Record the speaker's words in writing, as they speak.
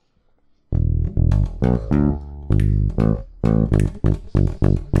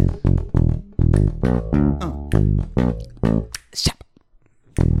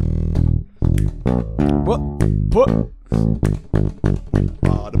What?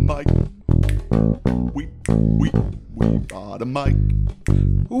 Bought a mic. We bought a mic.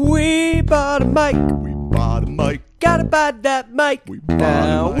 We bought a mic. We bought a mic. Gotta buy that mic. We bought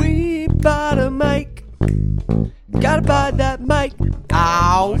now a mic. we bought a mic. Gotta buy that mic.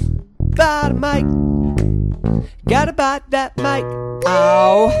 Ow. Bought a mic. Gotta buy that mic.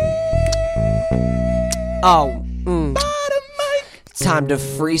 Ow. Oh. Bought a mic. Time to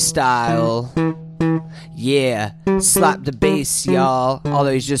freestyle. Yeah. Slap the bass, y'all.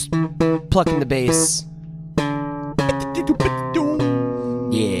 Although he's just plucking the bass.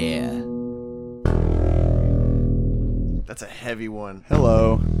 Yeah. That's a heavy one.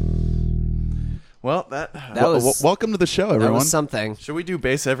 Hello. Well, that was Welcome to the show, that everyone. was something. should we do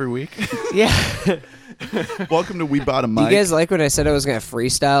bass every week? Yeah. Welcome to We Bought a You Mic. guys like when I said I was gonna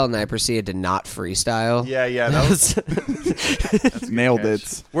freestyle and then I proceeded to not freestyle? yeah, that was. Nailed catch.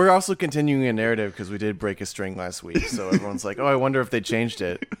 it. We're also continuing a narrative because we did break a string last week, so everyone's like, "Oh, I wonder if they changed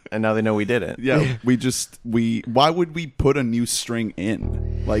it," and now they know we didn't. Yeah, why would we put a new string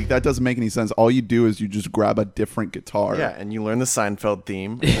in? Like, that doesn't make any sense. All you do is you just grab a different guitar. Yeah, and you learn the Seinfeld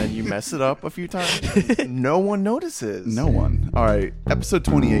theme, and then you mess it up a few times. And no one notices. No one. All right, episode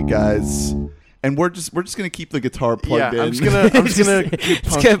 28, guys. And we're just gonna keep the guitar plugged in. I'm just gonna keep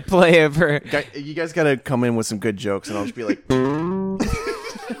It's gonna play over. You guys gotta come in with some good jokes, and I'll just be like,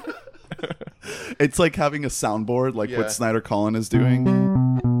 It's like having a soundboard, like Yeah. what Snyder Collin is doing.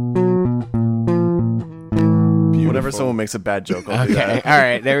 whenever Beautiful. someone makes a bad joke, I'll do Okay. that. All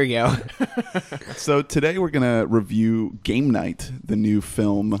right. There we go. So today we're gonna review Game Night, the new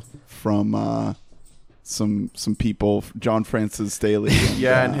film from some people, John Francis Daley.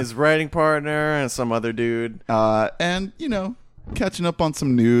 Yeah, and his writing partner and some other dude. and catching up on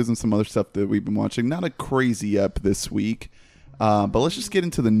some news and some other stuff that we've been watching. Not a crazy ep this week, but let's just get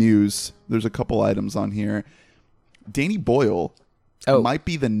into the news. There's a couple items on here. Danny Boyle might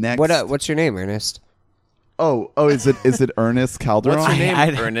be the next. What's your name, Ernest? Oh, is it Ernest Calderon? What's your name,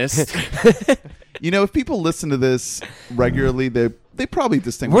 I- Ernest? If people listen to this regularly, they probably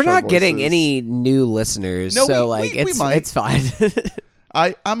distinguish. We're our not getting voices. any new listeners, No, so we might. it's fine.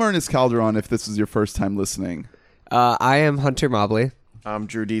 I'm Ernest Calderon. If this is your first time listening, I am Hunter Mobley. I'm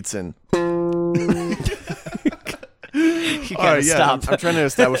Drew Dietzen. You All right, yeah, stop. I'm trying to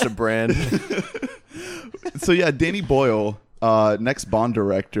establish a brand. so yeah, Danny Boyle, next Bond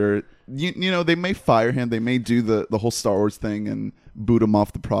director. They may fire him. They may do the whole Star Wars thing and boot him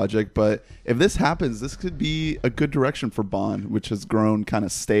off the project. But if this happens, this could be a good direction for Bond, which has grown kind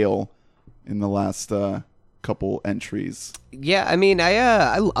of stale in the last couple entries. Yeah, I mean,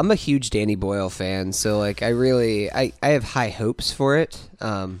 I'm a huge Danny Boyle fan, so I have high hopes for it.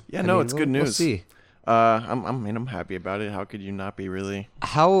 It's good news. We'll see. I'm happy about it. How could you not be, really?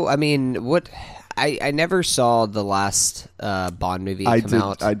 I never saw the last Bond movie come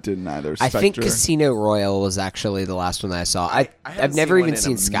out. I didn't either. I think Spectre. Casino Royale was actually the last one that I saw. haven't I've never seen even one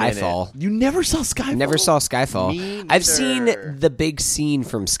seen in a Skyfall. You never saw Skyfall? Never saw Skyfall. Me I've seen neither. the big scene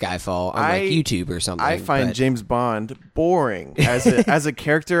from Skyfall on YouTube or something. I find but- James Bond boring as a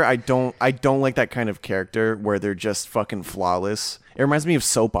character. I don't like that kind of character where they're just fucking flawless. It reminds me of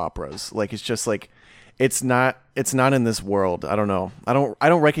soap operas. Like, it's just like it's not in this world. I don't know. I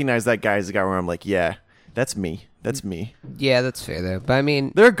don't recognize that guy as a guy where I'm like, yeah, that's me. That's me. Yeah, that's fair though. But I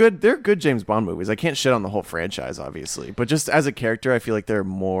mean, They're good James Bond movies. I can't shit on the whole franchise, obviously, but just as a character, I feel like there are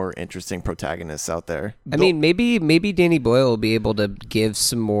more interesting protagonists out there. maybe Danny Boyle will be able to give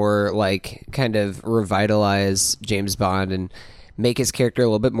some more kind of revitalize James Bond and make his character a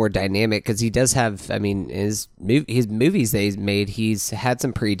little bit more dynamic, because he does have, his movies that he's made, he's had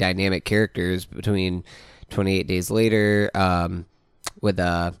some pretty dynamic characters between 28 Days Later, with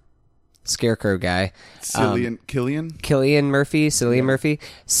a Scarecrow guy, Cillian Murphy,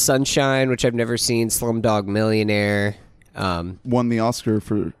 Sunshine, which I've never seen, Slumdog Millionaire, won the Oscar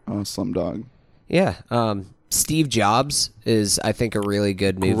for Slumdog. yeah, Steve Jobs is, I think, a really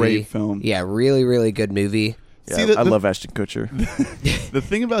good movie. Great film. Yeah, really, really good movie. Yeah, See, I love Ashton Kutcher. The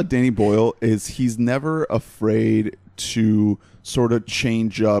thing about Danny Boyle is he's never afraid to sort of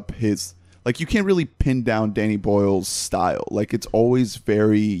change up his... Like, you can't really pin down Danny Boyle's style. Like, it's always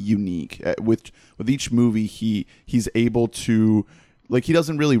very unique. With each movie, he's able to... Like, he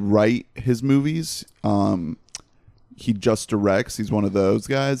doesn't really write his movies. He just directs. He's one of those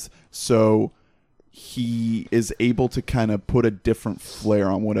guys. So he is able to kind of put a different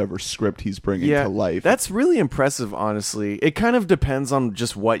flair on whatever script he's bringing to life. That's really impressive, honestly. It kind of depends on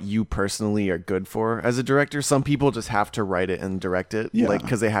just what you personally are good for as a director. Some people just have to write it and direct it, like,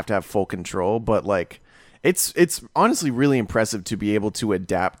 because they have to have full control. But like, it's honestly really impressive to be able to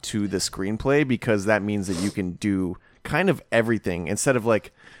adapt to the screenplay, because that means that you can do kind of everything instead of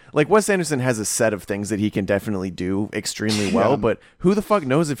like Wes Anderson has a set of things that he can definitely do extremely well, but who the fuck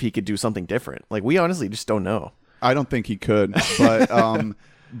knows if he could do something different? Like, we honestly just don't know. I don't think he could, but I'm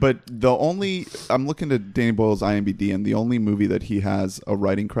looking at Danny Boyle's IMDb, and the only movie that he has a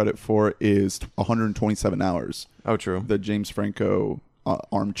writing credit for is 127 Hours. Oh, true. The James Franco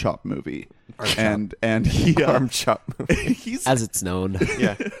arm chop movie. And he Arm chop movie. he's as it's known.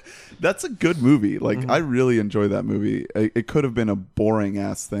 Yeah. That's a good movie. Like, I really enjoy that movie. It could have been a boring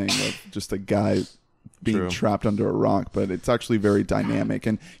ass thing of just a guy being trapped under a rock, but it's actually very dynamic.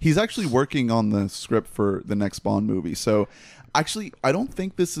 And he's actually working on the script for the next Bond movie. So actually, I don't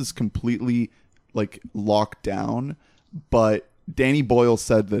think this is completely like locked down, but Danny Boyle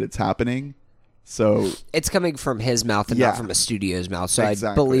said that it's happening. So It's coming from his mouth and not from a studio's mouth, so I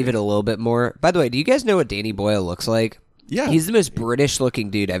Exactly. believe it a little bit more. By the way, do you guys know what Danny Boyle looks like? Yeah. He's the most British-looking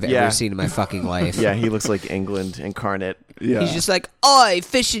dude I've Yeah. ever seen in my fucking life. Yeah, he looks like England incarnate. yeah, He's just like, oi,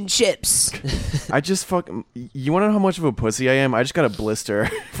 fish and chips. I just you want to know how much of a pussy I am? I just got a blister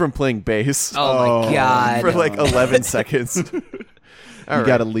from playing bass Oh, my God. for like 11 seconds. you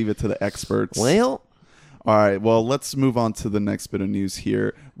got to leave it to the experts. Well, All right, well, let's move on to the next bit of news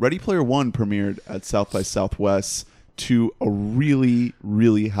here. Ready Player One premiered at South by Southwest to a really,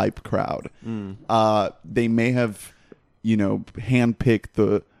 really hype crowd. They may have, handpicked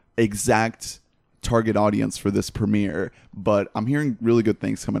the exact target audience for this premiere, but I'm hearing really good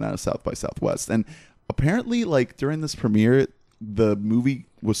things coming out of South by Southwest. And apparently, like, during this premiere, the movie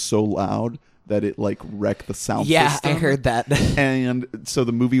was so loud that it like wrecked the sound Yeah, system. I heard that. And so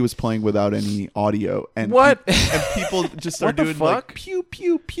the movie was playing without any audio. And What? And people just started What the doing like fuck? pew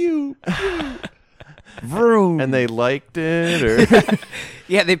pew pew pew. Vroom. and they liked it, or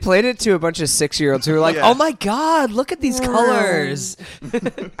Yeah, they played it to a bunch of 6-year-olds who were like, Yeah. oh my God, look at these colors.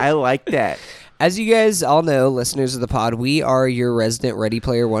 I like that. As you guys all know, listeners of the pod, we are your resident Ready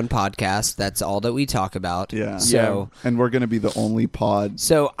Player One podcast. That's all that we talk about. Yeah. So, And we're gonna be the only pod.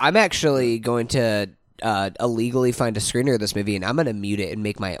 so I'm actually going to illegally find a screener of this movie, and I'm going to mute it and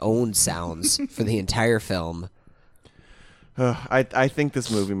make my own sounds for the entire film. I think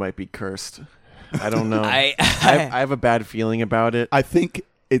this movie might be cursed. I don't know. I I have a bad feeling about it. I think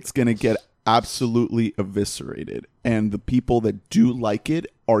it's gonna get absolutely eviscerated, and the people that do like it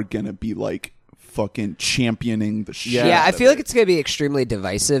are gonna be like fucking championing the shit. yeah, out I of feel it. like it's going to be an extremely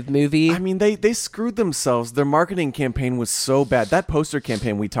divisive movie. I mean, they screwed themselves. Their marketing campaign was so bad. That poster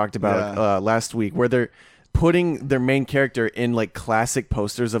campaign we talked about last week, where they're putting their main character in like classic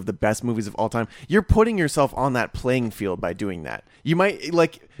posters of the best movies of all time. You're putting yourself on that playing field by doing that. You might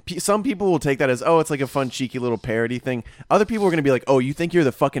like some people will take that as, oh, it's like a fun cheeky little parody thing. Other people are going to be like, oh, you think you're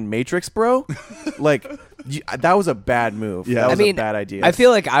the fucking Matrix, bro? Like that was a bad move. Yeah. That was I mean, a bad idea. I feel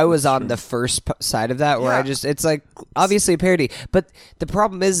like I was on the first side of that where Yeah. it's like obviously a parody. But the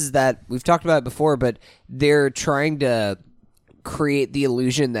problem is that we've talked about it before, but they're trying to create the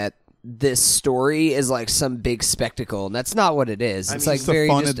illusion that this story is like some big spectacle, and that's not what it is. It's mean, like it's a very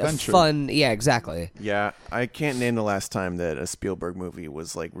fun just adventure. a fun, yeah, exactly. Yeah, I can't name the last time that a Spielberg movie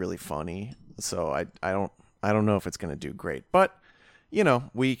was like really funny. So I don't know if it's going to do great. But,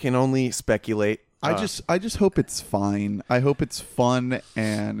 we can only speculate. I just hope it's fine. I hope it's fun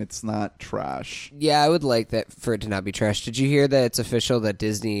and it's not trash. Yeah, I would like that for it to not be trash. Did you hear that it's official that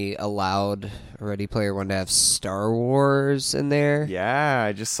Disney allowed Ready Player One to have Star Wars in there? Yeah,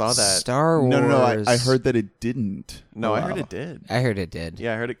 I just saw that. Star Wars. No. I heard that it didn't. No, I allow. heard it did. I heard it did.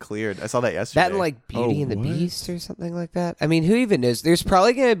 Yeah, I heard it cleared. I saw that yesterday. That and like Beauty Oh, and the what? Beast or something like that. I mean, who even knows? There's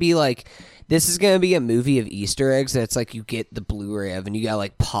probably going to be like, this is going to be a movie of Easter eggs that's like you get the Blu-ray of and you got to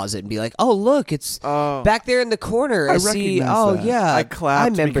like pause it and be like, oh, look, it's back there in the corner. I see. recognize Oh, that. yeah. I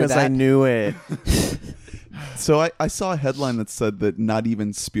clapped remember because that. I knew it. So I saw a headline that said that not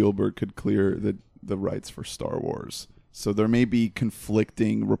even Spielberg could clear the rights for Star Wars. So there may be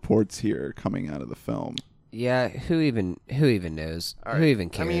conflicting reports here coming out of the film. Yeah, who even knows? All Who right. even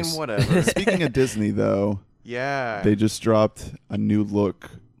cares? I mean, whatever. Speaking of Disney, though, Yeah. they just dropped a new look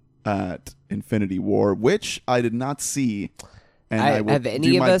at Infinity War, which I did not see. And I will have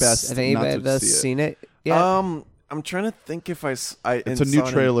any do of my us best have any not of to us see it. seen it yet? I'm trying to think if It's a new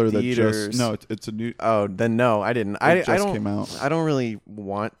trailer that just it's a new. Oh, then no, I didn't. I don't came out. I don't really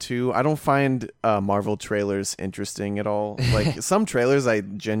want to. I don't find Marvel trailers interesting at all. Like some trailers I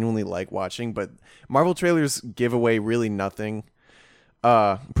genuinely like watching, but Marvel trailers give away really nothing.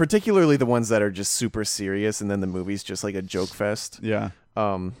 Particularly the ones that are just super serious, and then the movie's just like a joke fest. Yeah.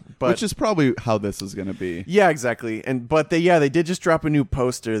 But Which is probably how this is going to be. yeah, exactly. But they did just drop a new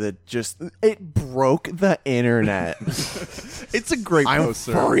poster that it broke the internet. It's a great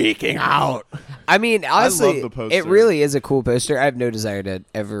poster. Freaking out. I mean, honestly, love the poster. it really is a cool poster. I have no desire to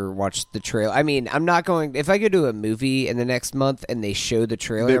ever watch the trailer. I mean, I'm not going. If I go to a movie in the next month and they show the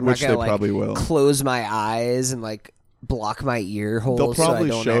trailer, I'm not which gonna they probably will. close my eyes and like block my ear holes. They'll probably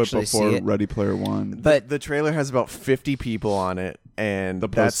so I don't show it actually before see it. Ready Player One. But The trailer has about 50 people on it, and The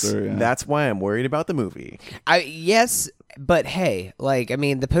poster, yeah. that's why I'm worried about the movie. yes, but hey, like I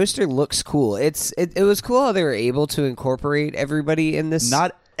mean, the poster looks cool. It was cool how they were able to incorporate everybody in this.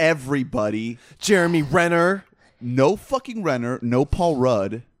 Not everybody. Jeremy Renner. No fucking Renner. No Paul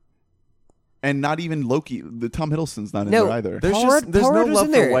Rudd. And not even Loki. The Tom Hiddleston's not in there either. There's Paul just Rudd- there's Paul no Rudd was love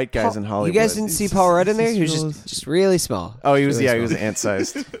in for there. white guys in Hollywood. You guys didn't see Paul Rudd in there? He was real- just really small. Oh, he was Really he small. was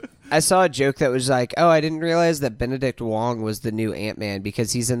ant-sized. I saw a joke that was like, "Oh, I didn't realize that Benedict Wong was the new Ant-Man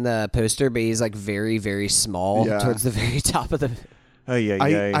because he's in the poster, but he's like very, very small Yeah. towards the very top of the." Oh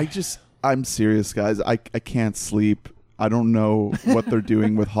yeah. I'm serious, guys. I can't sleep. I don't know what they're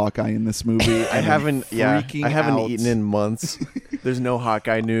doing with Hawkeye in this movie. I haven't freaking out. eaten in months. There's no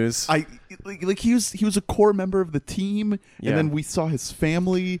Hawkeye news. Like he was a core member of the team, Yeah. and then we saw his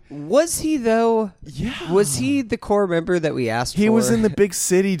family. Was he though? Yeah, Was he the core member that we asked for? He was in the big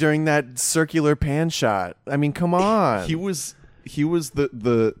city during that circular pan shot. I mean, come on. He was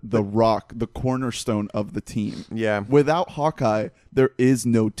the rock, the cornerstone of the team. Yeah. Without Hawkeye, there is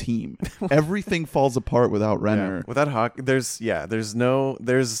no team. Everything falls apart without Renner. Yeah. Without Hawk, there is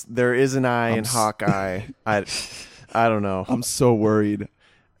an eye in Hawkeye. I don't know. I'm so worried.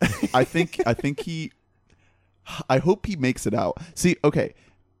 I hope he makes it out. See, okay.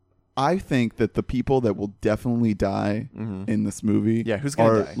 I think that the people that will definitely die in this movie Yeah, who's gonna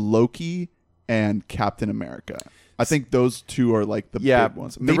are die? Loki and Captain America. I think those two are like the big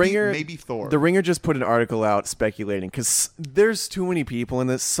ones. Maybe Thor. The Ringer just put an article out speculating because there's too many people in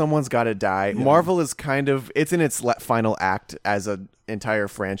this. Someone's got to die. Yeah. Marvel is it's in its final act as an entire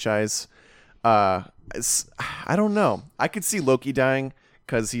franchise. I don't know. I could see Loki dying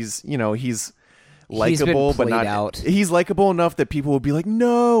because he's likable, but played not. out. He's likable enough that people will be like,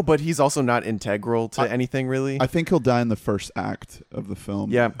 no, but he's also not integral to anything really. I think he'll die in the first act of the film.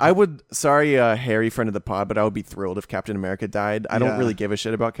 Yeah, I would. Sorry, Harry, friend of the pod, but I would be thrilled if Captain America died. I don't Yeah. really give a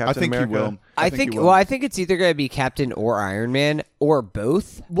shit about I Captain think America. he will. I think. he will. Well, I think it's either going to be Captain or Iron Man or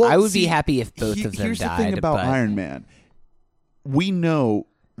both. Well, I would see, be happy if both of them here's died. the thing about but Iron Man. We know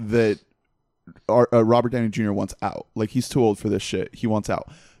that Robert Downey Jr. wants out. Like, he's too old for this shit. He wants out.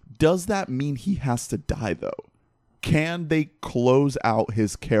 Does that mean he has to die, though? Can they close out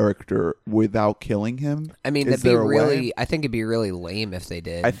his character without killing him? I mean, Is that'd be there a way? really. I think it'd be really lame if they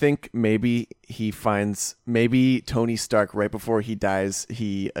did. I think maybe Tony Stark, right before he dies,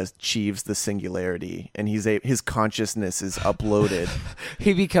 he achieves the singularity, and his consciousness is uploaded.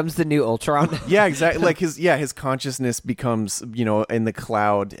 He becomes the new Ultron. Yeah, exactly. Like his consciousness becomes, in the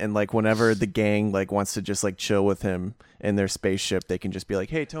cloud, and like whenever the gang like wants to just like chill with him in their spaceship, they can just be like,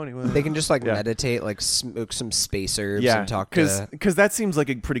 "Hey, Tony." They can just like Yeah. meditate, like smoke some space herbs Yeah, and talk to. because that seems like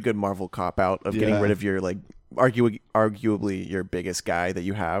a pretty good Marvel cop out of getting Yeah. rid of your like arguably your biggest guy that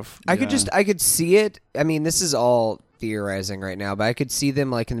you have. I could see it. I mean, this is all theorizing right now, but I could see them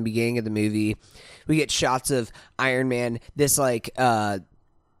like in the beginning of the movie. We get shots of Iron Man, this like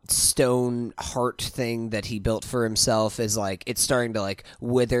stone heart thing that he built for himself is like it's starting to like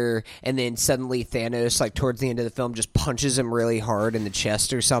wither, and then suddenly Thanos like towards the end of the film just punches him really hard in the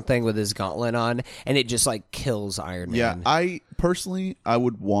chest or something with his gauntlet on, and it just like kills Iron Man. Yeah, I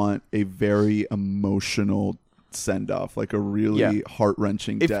would want a very emotional send-off, like a really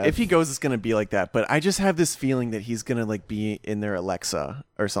heart-wrenching death. If he goes, it's gonna be like that. But I just have this feeling that he's gonna like be in their Alexa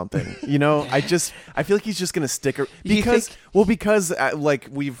or something. I feel like he's just gonna stick because like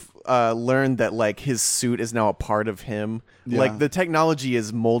we've learned that like his suit is now a part of him. Yeah. Like the technology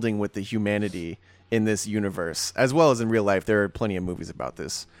is molding with the humanity in this universe as well as in real life. There are plenty of movies about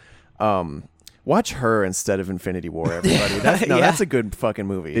this. Watch Her instead of Infinity War, everybody. That's a good fucking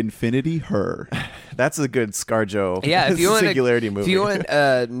movie. Infinity Her. That's a good ScarJo. Yeah, if you want singularity movie. if you want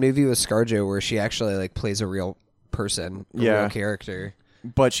a movie with ScarJo where she actually like plays a real person, a real character.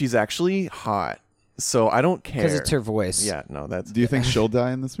 but she's actually hot. so I don't care. Because it's her voice. Yeah, no, that's. Do you think she'll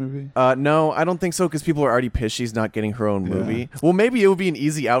die in this movie? No, I don't think so because people are already pissed she's not getting her own movie. Well, maybe it would be an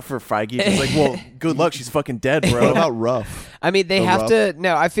easy out for Feige. It's like, well, good luck. She's fucking dead, bro. What about Ruff? I mean, they The have Ruff? to.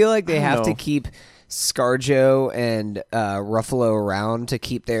 No, I feel like they have to know. keep ScarJo and Ruffalo around to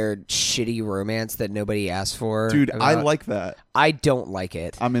keep their shitty romance that nobody asked for. Dude, I about. like that. I don't like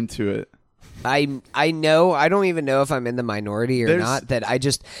it. I'm into it. I know. I don't even know if I'm in the minority or There's- not. That I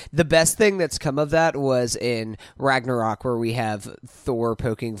just the best thing that's come of that was in Ragnarok, where we have Thor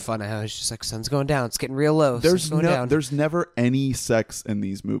poking fun at how he's just like, sun's going down, it's getting real low. There's sun's going down. there's never any sex in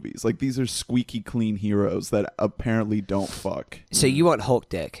these movies. Like, these are squeaky clean heroes that apparently don't fuck. So you want Hulk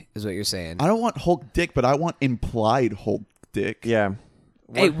dick, is what you're saying? I don't want Hulk dick, but I want implied Hulk dick. Yeah.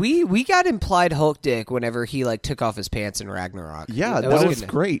 Hey, we got implied Hulk dick whenever he like took off his pants in Ragnarok. Yeah, that was was good.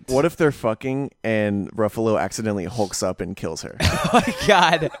 great. What if they're fucking and Ruffalo accidentally hulks up and kills her? Oh my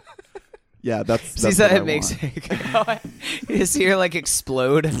god! Yeah, that's See, what that I it makes want. you see her like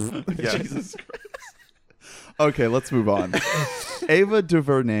explode. Yeah. Jesus Christ. Okay, let's move on. Ava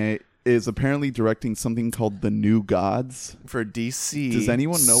DuVernay is apparently directing something called The New Gods. For DC. Does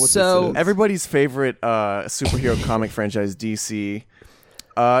anyone know what So- this is? Everybody's favorite superhero comic franchise, DC.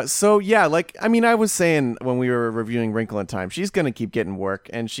 So yeah, like I mean, I was saying when we were reviewing Wrinkle in Time, she's gonna keep getting work,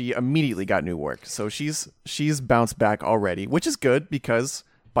 and she immediately got new work. So she's bounced back already, which is good because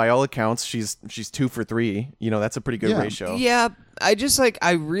by all accounts, she's 2 for 3. You know, that's a pretty good Yeah. ratio. Yeah, I just like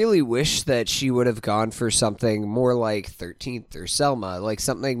I really wish that she would have gone for something more like 13th or Selma, like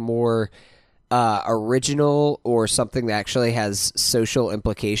something more original or something that actually has social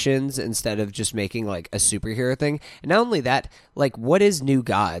implications instead of just making like a superhero thing. And not only that, like what is New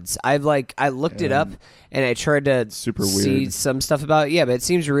Gods? I looked it up and I tried to Super see weird. some stuff about it. Yeah, but it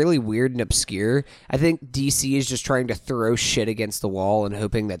seems really weird and obscure. I think DC is just trying to throw shit against the wall and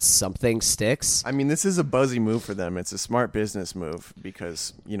hoping that something sticks. I mean, this is a buzzy move for them. It's a smart business move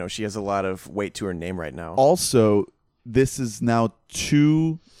because, you know, she has a lot of weight to her name right now. Also, this is now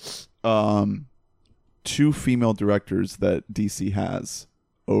two female directors that DC has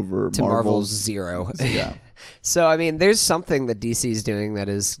over To Marvel's zero. Yeah. So, I mean, there's something that DC's doing that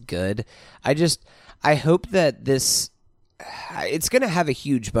is good. I hope that it's going to have a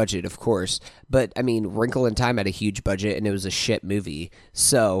huge budget, of course. But, I mean, Wrinkle in Time had a huge budget and it was a shit movie.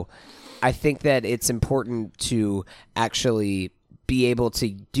 So, I think that it's important to actually be able to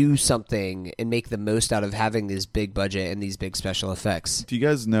do something and make the most out of having this big budget and these big special effects. Do you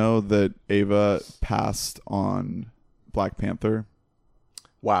guys know that Ava passed on Black Panther?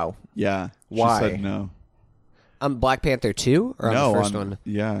 Wow. Yeah. Why? She said no. Black Panther 2 or no, on the first one?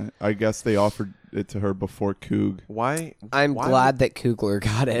 Yeah, I guess they offered it to her before Coog. Why? I'm why glad that Coogler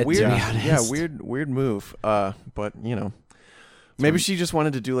got it. Weird, to be honest. yeah, weird move. But you know, maybe she just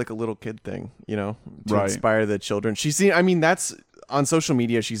wanted to do like a little kid thing, you know, to Right. inspire the children. I mean, that's on social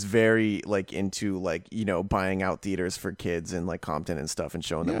media. She's very like into like, you know, buying out theaters for kids in like Compton and stuff and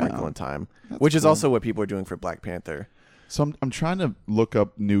showing them Yeah. Wrinkle in Time, That's which is cool. also what people are doing for Black Panther. So I'm trying to look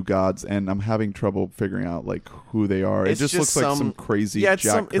up New Gods, and I'm having trouble figuring out like who they are. It's it just looks like some crazy yeah, it's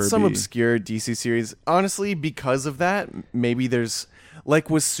Jack it's some Kirby. obscure DC series. Honestly, because of that, maybe there's like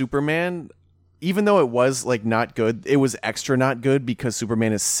with Superman, even though it was like not good, it was extra not good because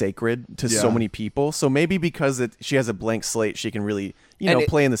Superman is sacred to so Yeah. many people. So maybe because she has a blank slate, she can really, you And know, it-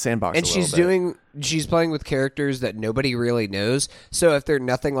 play in the sandbox. And a little she's bit. she's playing with characters that nobody really knows. So if they're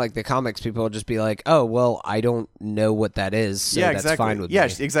nothing like the comics, people will just be like, "Oh, well, I don't know what that is." So yeah, that's exactly. fine with yeah,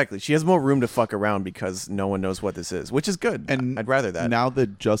 me. exactly. She has more room to fuck around because no one knows what this is, which is good. And I'd rather that. Now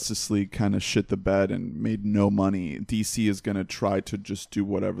that Justice League kind of shit the bed and made no money, DC is going to try to just do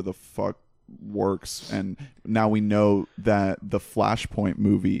whatever the fuck works. And now we know that the Flashpoint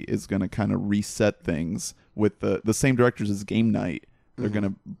movie is going to kind of reset things with the same directors as Game Night. They're going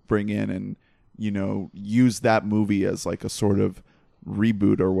to bring in and, you know, use that movie as like a sort of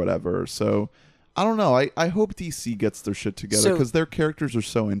reboot or whatever. So I don't know. I hope DC gets their shit together So- because their characters are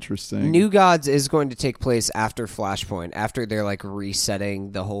so interesting. New Gods is going to take place after Flashpoint, after they're like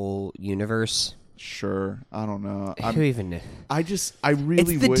resetting the whole universe. Sure. I don't know. Who even knew? I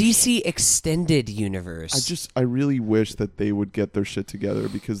really It's the wish DC extended universe. I really wish that they would get their shit together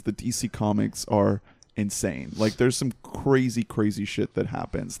because the DC comics are insane. Like there's some crazy shit that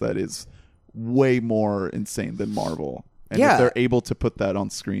happens that is way more insane than Marvel. And Yeah. if they're able to put that on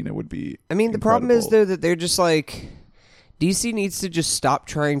screen, it would be I mean, the problem is incredible. though that they're just like DC needs to just stop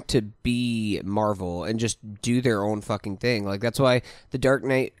trying to be Marvel and just do their own fucking thing. Like that's why The Dark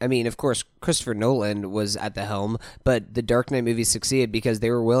Knight, I mean, of course, Christopher Nolan was at the helm, but the Dark Knight movie succeeded because they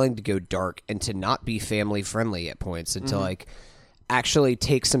were willing to go dark and to not be family friendly at points and to like actually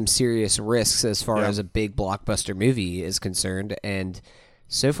take some serious risks as far Yeah. as a big blockbuster movie is concerned. And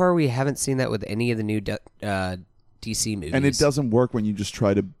so far, we haven't seen that with any of the new DC movies. And it doesn't work when you just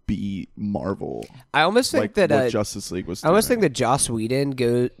try to be Marvel, I almost think like that what Justice League was I doing. almost think that Joss Whedon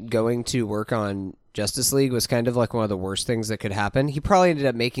going to work on Justice League was kind of like one of the worst things that could happen. He probably ended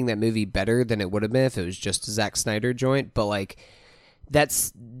up making that movie better than it would have been if it was just a Zack Snyder joint. But like,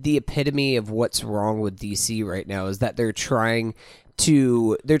 that's the epitome of what's wrong with DC right now, is that they're trying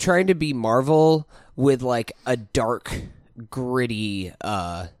to be Marvel with like a dark, gritty,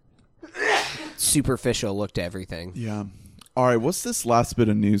 superficial look to everything. Yeah. All right, what's this last bit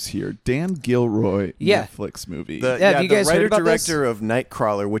of news here? Dan Gilroy Yeah. Netflix movie. Have you guys heard about this? Director of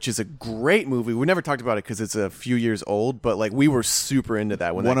Nightcrawler, which is a great movie. We never talked about it because it's a few years old, but like we were super into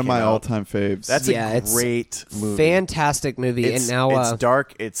that when One that of came my out. all-time faves. That's a it's great movie. Fantastic movie. It's, and now it's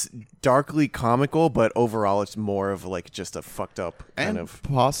dark. It's darkly comical, but overall, it's more of like just a fucked up kind and of.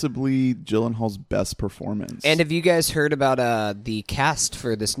 possibly Gyllenhaal's best performance. And have you guys heard about the cast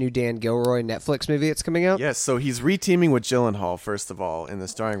for this new Dan Gilroy Netflix movie that's coming out? Yes, so he's reteaming with Gyllenhaal first of all in the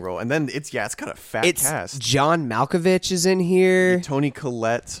starring role, and then it's got a fat It's cast. John Malkovich is in here. Tony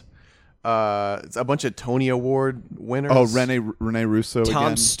Collette, it's a bunch of Tony Award winners. oh, Rene Russo Tom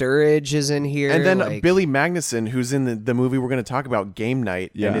again. Sturridge is in here. And then like- Billy Magnuson, who's in the movie we're going to talk about, Game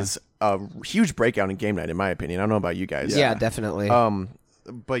Night, Yeah. and is a huge breakout in Game Night, in my opinion. I don't know about you guys. Yeah, definitely.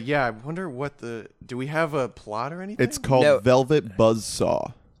 But yeah, I wonder do we have a plot or anything? It's called No. Velvet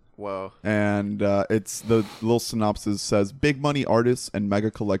Buzzsaw. Whoa. And it's the little synopsis says big money artists and mega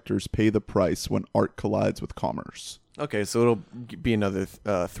collectors pay the price when art collides with commerce. Okay, so it'll be another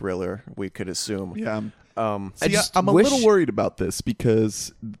thriller, we could assume. Yeah. I See, just I'm a wish- little worried about this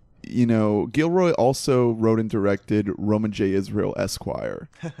because, Gilroy also wrote and directed Roman J. Israel Esquire,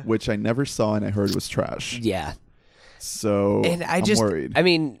 which I never saw and I heard was trash. yeah. So And I'm worried. I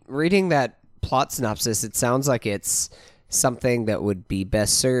mean, reading that plot synopsis, it sounds like it's something that would be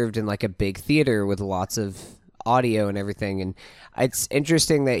best served in like a big theater with lots of audio and everything. And it's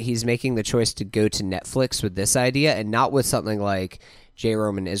interesting that he's making the choice to go to Netflix with this idea and not with something like J.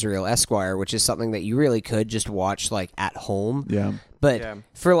 Roman Israel Esquire, which is something that you really could just watch like at home. Yeah. But Yeah.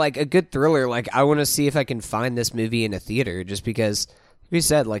 for like a good thriller, like I want to see if I can find this movie in a theater, just because. We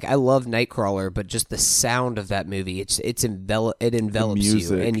said, like, I love Nightcrawler, but just the sound of that movie, it envelops you,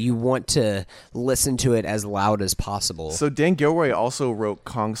 music. and you want to listen to it as loud as possible. So Dan Gilroy also wrote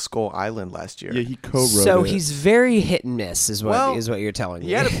Kong Skull Island last year. Yeah, he co-wrote So it. he's very hit and miss, is what Well, you're telling me.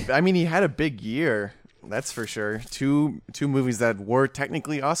 he had a big year. That's for sure. Two movies that were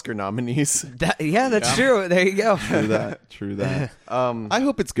technically Oscar nominees. That's true. There you go. True that. True that. I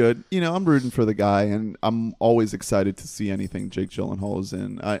hope it's good. I'm rooting for the guy, and I'm always excited to see anything Jake Gyllenhaal is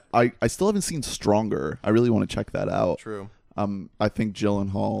in. I still haven't seen Stronger. I really want to check that out. True. I think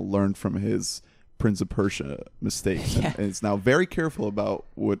Gyllenhaal learned from his Prince of Persia mistakes and is now very careful about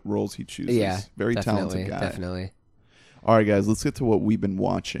what roles he chooses. Yeah, very definitely, talented guy. definitely. All right, guys, let's get to what we've been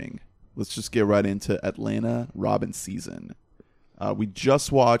watching. Let's just get right into Atlanta Robin season. We just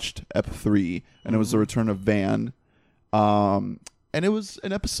watched Ep 3, and it was the return of Van. And it was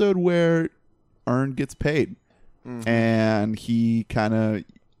an episode where Earn gets paid. And he kind of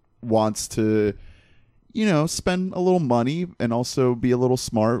wants to, spend a little money and also be a little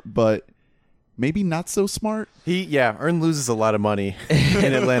smart, but maybe not so smart. Earn loses a lot of money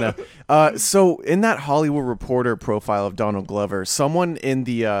in Atlanta. So in that Hollywood Reporter profile of Donald Glover, someone in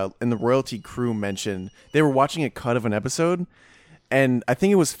the royalty crew mentioned they were watching a cut of an episode, and I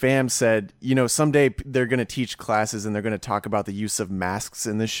think it was Fam said, someday they're going to teach classes and they're going to talk about the use of masks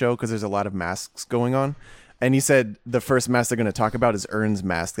in this show because there's a lot of masks going on. And he said the first mask they're going to talk about is Earn's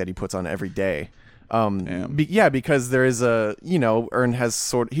mask that he puts on every day. Because there is Earn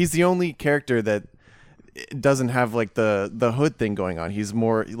has he's the only character that doesn't have like the hood thing going on. He's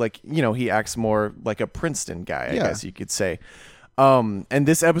more like, he acts more like a Princeton guy, I guess you could say. And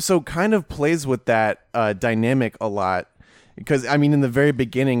this episode kind of plays with that dynamic a lot because, in the very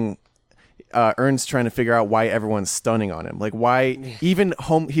beginning, Earn's trying to figure out why everyone's stunning on him. Like why even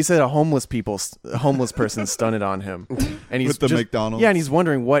he said a homeless person stunted on him, and he's With the McDonald's? Yeah, and he's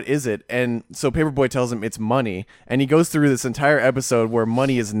wondering what is it, and so Paperboy tells him it's money, and he goes through this entire episode where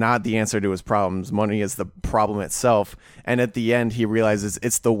money is not the answer to his problems. Money is the problem itself, and at the end he realizes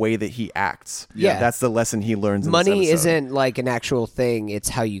it's the way that he acts. Yeah. That's the lesson he learns. In Money this episode. isn't like an actual thing; it's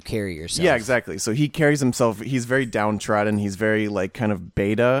how you carry yourself. Yeah, exactly. So he carries himself. He's very downtrodden. He's very like kind of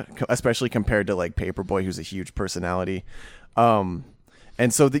beta, especially compared to like Paperboy, who's a huge personality.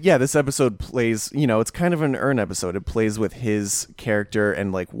 And so this episode plays. It's kind of an Earn episode. It plays with his character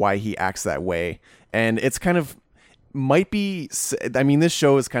and like why he acts that way. And it's kind of might be. I mean, this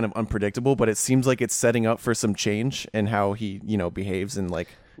show is kind of unpredictable, but it seems like it's setting up for some change in how he, behaves and like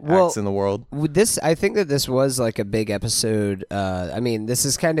acts in the world. With this, I think that this was like a big episode. I mean, this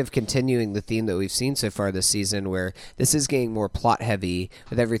is kind of continuing the theme that we've seen so far this season, where this is getting more plot heavy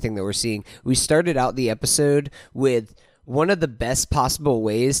with everything that we're seeing. We started out the episode with one of the best possible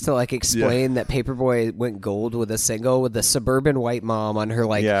ways to like explain that Paperboy went gold with a single with the suburban white mom on her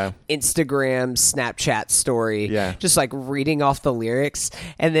like Instagram Snapchat story, just like reading off the lyrics.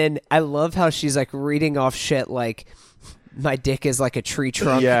 And then I love how she's like reading off shit like, my dick is like a tree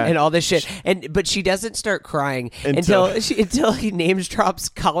trunk and all this shit, but she doesn't start crying until he names drops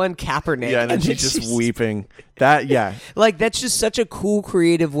Colin Kaepernick. Yeah, and then she's just weeping. Like that's just such a cool,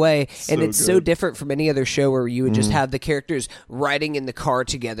 creative way, and it's so different from any other show where you would just have the characters riding in the car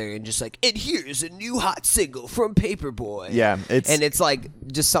together and just like, and here's a new hot single from Paperboy. Yeah, it's like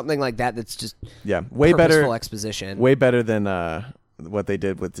just something like that. That's just way better exposition. Way better than what they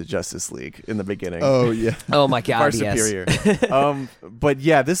did with the Justice League in the beginning. Oh yeah. Oh my God. Far superior. But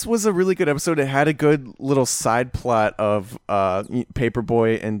yeah, this was a really good episode. It had a good little side plot of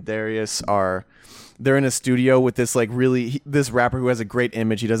Paperboy and Darius they're in a studio with this like this rapper who has a great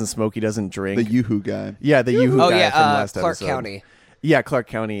image. He doesn't smoke. He doesn't drink. The Yoo-Hoo guy. Yeah, the Yoo-Hoo guy from last Clark episode. County. Yeah, Clark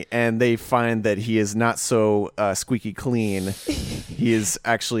County. And they find that he is not so squeaky clean. He is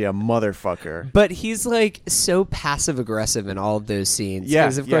actually a motherfucker. But he's like so passive aggressive in all of those scenes. Yeah.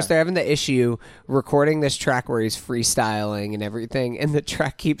 Because of course they're having the issue recording this track where he's freestyling and everything, and the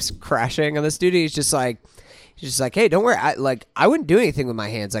track keeps crashing on the studio. He's just like, hey, don't worry. I wouldn't do anything with my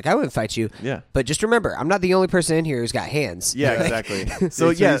hands. Like I wouldn't fight you. Yeah. But just remember, I'm not the only person in here who's got hands. Yeah, exactly. So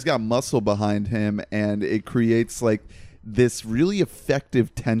he's got muscle behind him, and it creates like this really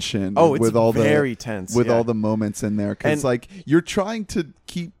effective tension. Oh, it's with all very the, tense with yeah. all the moments in there, because like you're trying to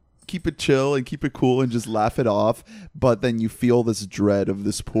keep it chill and keep it cool and just laugh it off, but then you feel this dread of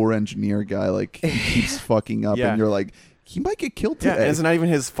this poor engineer guy, like he keeps fucking up, and you're like, he might get killed today. Yeah, and it's not even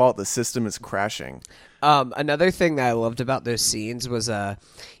his fault. The system is crashing. Another thing that I loved about those scenes was,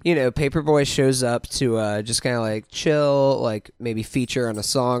 Paperboy shows up to just kind of like chill, like maybe feature on a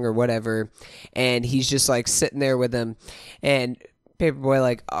song or whatever, and he's just like sitting there with him, and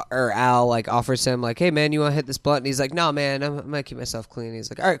Paperboy or Al offers him like, hey man, you want to hit this blunt? And he's like, no man, I'm gonna keep myself clean.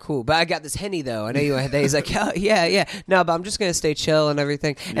 He's like, all right, cool, but I got this Henny though. I know you want to hit that. He's like, oh, yeah, no, but I'm just gonna stay chill and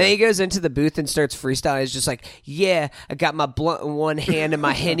everything. And then he goes into the booth and starts freestyling. He's just like, yeah, I got my blunt in one hand and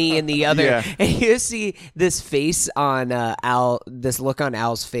my Henny in the other. Yeah. And you see this face on Al, this look on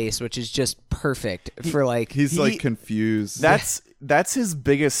Al's face, which is just perfect for like he's like confused. That's his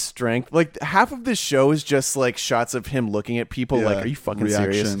biggest strength. Like half of this show is just like shots of him looking at people like, are you fucking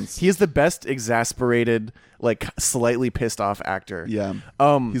serious? He is the best exasperated, like slightly pissed off actor. Yeah.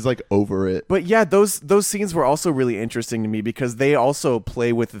 He's like over it. But yeah, those scenes were also really interesting to me because they also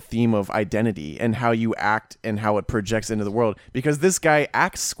play with the theme of identity and how you act and how it projects into the world. Because this guy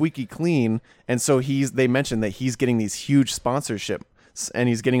acts squeaky clean, and so they mentioned that he's getting these huge sponsorship and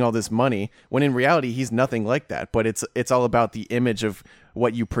he's getting all this money, when in reality he's nothing like that. But it's all about the image of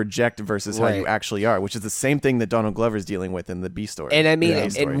what you project versus how you actually are, which is the same thing that Donald Glover's dealing with in the B story. And I mean,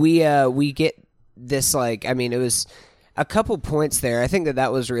 and we get this it was a couple points there. I think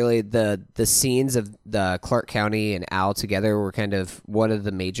that was really the scenes of the Clark County and Al together were kind of one of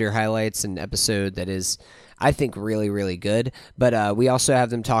the major highlights in an episode that is, I think, really, really good. But we also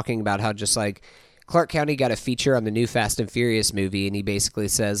have them talking about how just like Clark County got a feature on the new Fast and Furious movie, and he basically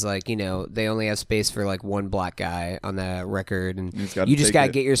says, like, they only have space for, like, one black guy on the record, and you just got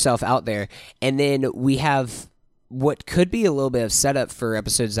to get yourself out there. And then we have what could be a little bit of setup for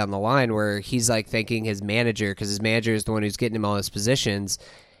episodes down the line where he's, like, thanking his manager, because his manager is the one who's getting him all his positions.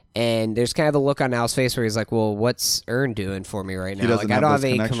 And there's kind of a look on Al's face where he's like, well, what's Earn doing for me right now? Like, I don't have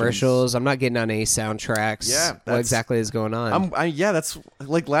any commercials. I'm not getting on any soundtracks. Yeah, what exactly is going on? That's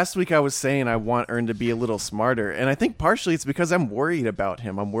like last week I was saying I want Earn to be a little smarter. And I think partially it's because I'm worried about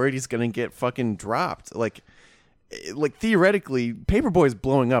him. I'm worried he's going to get fucking dropped. Like theoretically, Paperboy's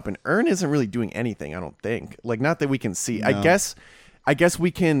blowing up and Earn isn't really doing anything, I don't think. Like, not that we can see. No. I guess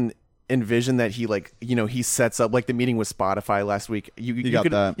we can envision that he he sets up like the meeting with Spotify last week. You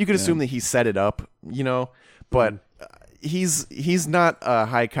could assume that he set it up, but he's not a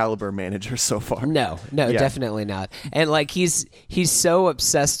high caliber manager so far. No, definitely not. And like he's so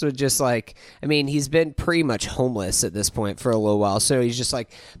obsessed with just like, I mean, he's been pretty much homeless at this point for a little while, so he's just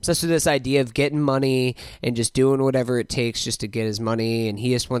like obsessed with this idea of getting money and just doing whatever it takes just to get his money, and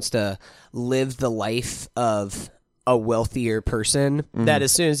he just wants to live the life of a wealthier person that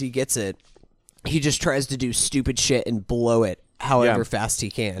as soon as he gets it, he just tries to do stupid shit and blow it however fast he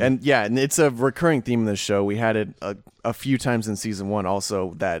can. And it's a recurring theme in the show. We had it a few times in season 1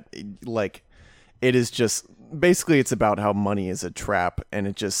 also, that like it is just basically it's about how money is a trap, and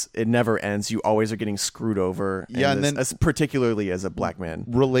it never ends. You always are getting screwed over. Yeah, and then particularly as a black man.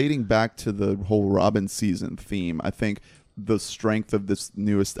 Relating back to the whole Robin season theme, I think the strength of this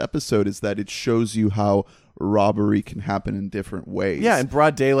newest episode is that it shows you how robbery can happen in different ways. Yeah, in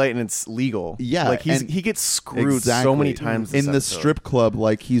broad daylight, and it's legal. Yeah, like he gets screwed so many times in the strip club.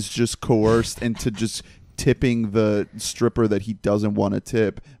 Like he's just coerced into just tipping the stripper that he doesn't want to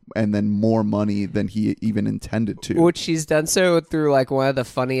tip, and then more money than he even intended to. Which he's done so through like one of the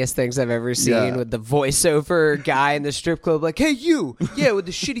funniest things I've ever seen, with the voiceover guy in the strip club, like, "Hey you, with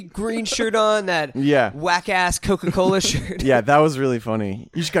the shitty green shirt on, that whack ass Coca-Cola shirt." Yeah, that was really funny.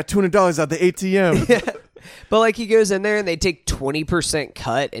 You just got $200 out the ATM. But like he goes in there and they take 20%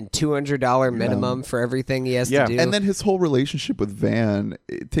 cut and $200 minimum for everything he has to do. And then his whole relationship with Van,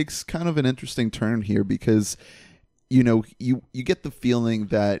 it takes kind of an interesting turn here because, you get the feeling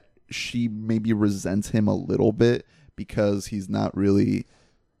that she maybe resents him a little bit because he's not really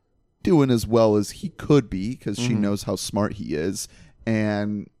doing as well as he could be, because she knows how smart he is.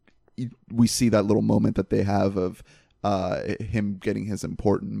 And we see that little moment that they have of him getting his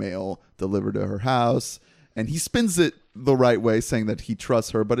important mail delivered to her house, and he spins it the right way, saying that he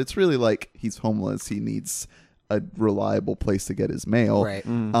trusts her, but it's really like he's homeless, he needs a reliable place to get his mail. Right.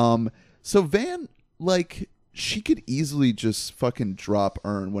 So Van, like, she could easily just fucking drop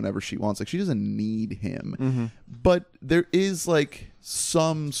Earn whenever she wants. Like, she doesn't need him. But there is like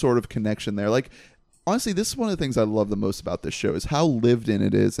some sort of connection there. Like, honestly, this is one of the things I love the most about this show, is how lived in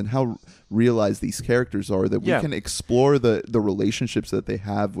it is and how realized these characters are, that we can explore the relationships that they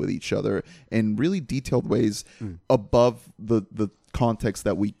have with each other in really detailed ways above the context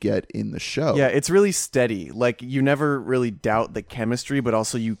that we get in the show. Yeah, it's really steady. Like, you never really doubt the chemistry, but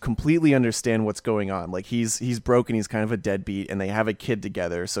also you completely understand what's going on. Like, he's broken, he's kind of a deadbeat, and they have a kid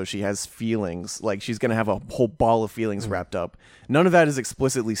together, so she has feelings. Like, she's gonna have a whole ball of feelings wrapped up. None of that is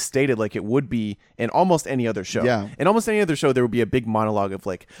explicitly stated like it would be in almost any other show. Yeah. In almost any other show, there would be a big monologue of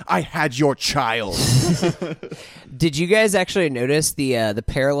like, "I had your child." Did you guys actually notice the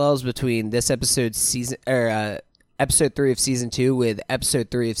parallels between this episode episode 3 of season 2 with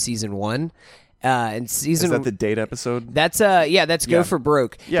episode 3 of season 1? And season, is that the date episode? That's Go for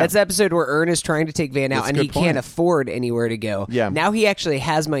Broke. Yeah. That's the episode where Ern is trying to take Van out, That's a and good he point. can't afford anywhere to go. Yeah. Now he actually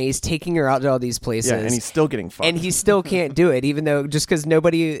has money. He's taking her out to all these places. Yeah, and he's still getting fucked. And he still can't do it, even though just because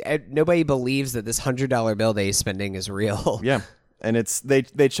nobody believes that this $100 bill that he's spending is real. Yeah, and it's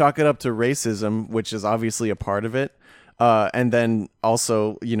they chalk it up to racism, which is obviously a part of it. And then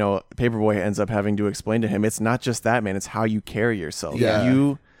also, Paperboy ends up having to explain to him, it's not just that, man. It's how you carry yourself.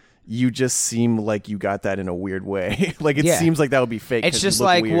 Yeah. You just seem like you got that in a weird way. Like, it seems like that would be fake. It's 'cause you just look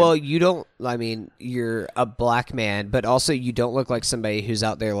like, weird. well, you don't. I mean, you're a black man, but also you don't look like somebody who's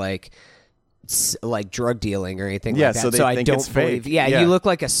out there like drug dealing or anything like that. so they I think don't it's believe. fake. Yeah, Yeah. you look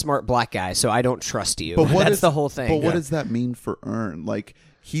like a smart black guy, so I don't trust you. But That's the whole thing. But what does that mean for Ern? Like,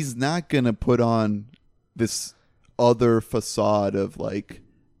 he's not gonna put on this other facade of like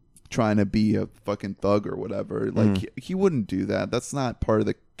trying to be a fucking thug or whatever. Like, he wouldn't do that. That's not part of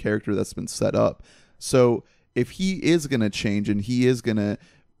the character that's been set up. So if he is gonna change and he is gonna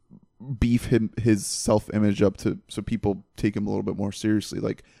beef his self-image up so people take him a little bit more seriously,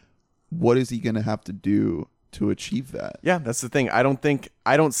 like, what is he gonna have to do to achieve that? Yeah, that's the thing. I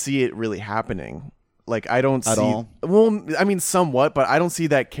don't see it really happening. Like, I don't At see all? Well, I mean, somewhat, but I don't see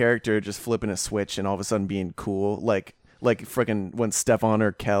that character just flipping a switch and all of a sudden being cool. Like freaking when Stefan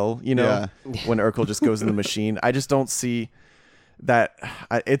or Kel, when Urkel just goes in the machine. I just don't see that.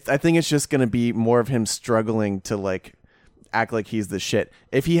 I think it's just going to be more of him struggling to like act like he's the shit.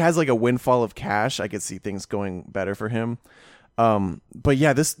 If he has like a windfall of cash, I could see things going better for him. But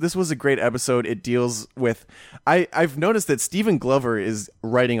yeah, this was a great episode. It deals with I've noticed that Stephen Glover is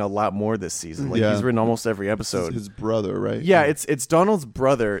writing a lot more this season. Like, he's written almost every episode. His brother, right? Yeah, it's Donald's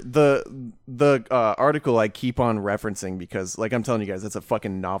brother. The article I keep on referencing because, like I'm telling you guys, it's a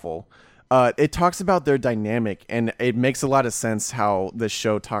fucking novel. It talks about their dynamic, and it makes a lot of sense how the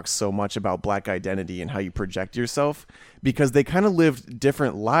show talks so much about black identity and how you project yourself, because they kind of lived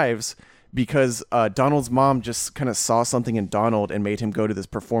different lives. Because Donald's mom just kind of saw something in Donald and made him go to this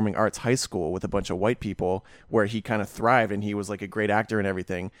performing arts high school with a bunch of white people where he kind of thrived and he was like a great actor and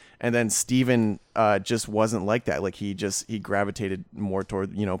everything. And then Steven just wasn't like that. Like, he gravitated more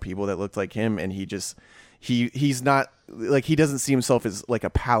toward, people that looked like him. And he's not like, he doesn't see himself as like a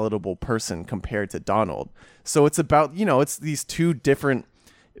palatable person compared to Donald. So it's about, it's these two different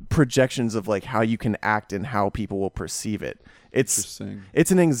projections of like how you can act and how people will perceive it. Interesting.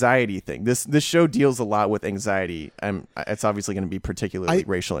 It's an anxiety thing. This show deals a lot with anxiety, and it's obviously going to be particularly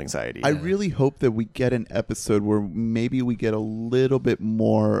racial anxiety. I really hope that we get an episode where maybe we get a little bit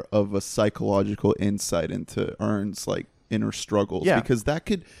more of a psychological insight into Ern's like inner struggles, because that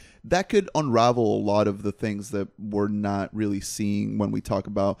could unravel a lot of the things that we're not really seeing when we talk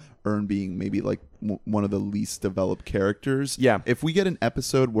about Ern being maybe like one of the least developed characters. Yeah. If we get an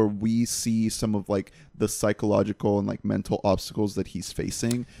episode where we see some of like the psychological and like mental obstacles that he's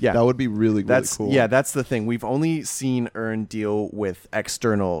facing, that would be really cool. Yeah, that's the thing. We've only seen Ern deal with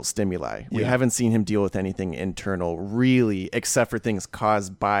external stimuli. We haven't seen him deal with anything internal, really, except for things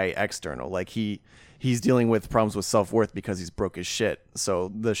caused by external. Like he's dealing with problems with self-worth because he's broke as shit.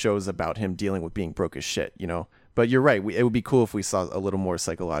 So the show's about him dealing with being broke as shit, you know? But you're right. It would be cool if we saw a little more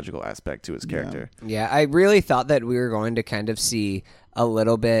psychological aspect to his character. Yeah, I really thought that we were going to kind of see a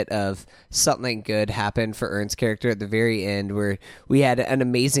little bit of something good happen for Ern's character at the very end, where we had an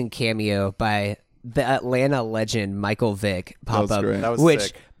amazing cameo by the Atlanta legend Michael Vick pop up. That was which,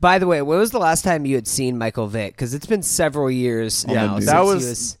 sick. by the way, when was the last time you had seen Michael Vick? Because it's been several years now. That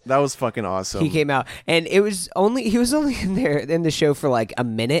was fucking awesome. He came out, and he was only in there in the show for like a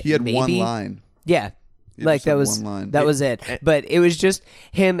minute. He had maybe. one line. Yeah. Like that was it. But it was just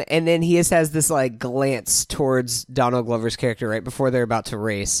him, and then he just has this like glance towards Donald Glover's character right before they're about to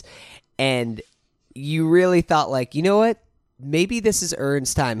race, and you really thought like, you know what? Maybe this is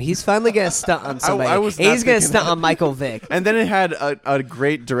Ern's time. He's finally gonna stunt on somebody. He's gonna stunt on Michael Vick. And then it had a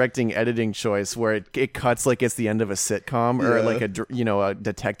great directing editing choice where it cuts like it's the end of a sitcom or like a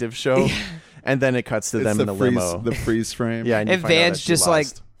detective show, and then it cuts to them in the limo, the freeze frame. Yeah, and Van's just like,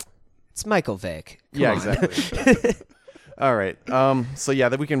 it's Michael Vick. Come on. Exactly. All right. So yeah,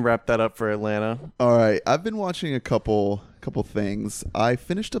 that we can wrap that up for Atlanta. All right. I've been watching a couple things. I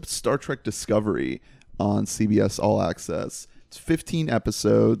finished up Star Trek Discovery on CBS All Access. It's 15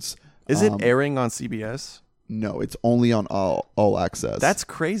 episodes. Is it airing on CBS? No, it's only on All Access. That's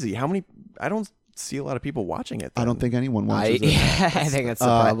crazy. How many? I don't see a lot of people watching it. Then. I don't think anyone watches it. I think that's the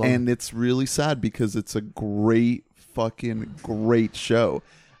problem. And it's really sad because it's a great show.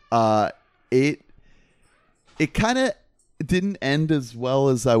 It kind of didn't end as well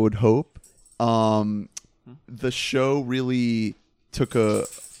as I would hope. The show really took a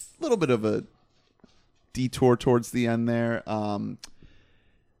little bit of a detour towards the end there,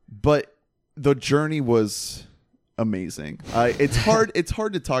 but the journey was amazing. It's hard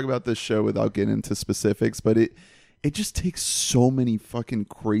to talk about this show without getting into specifics, but it just takes so many fucking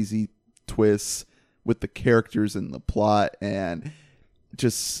crazy twists with the characters and the plot, and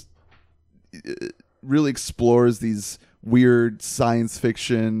just really explores these weird science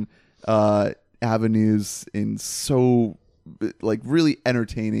fiction avenues in so like really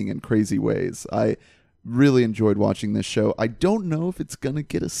entertaining and crazy ways. I really enjoyed watching this show. I don't know if it's gonna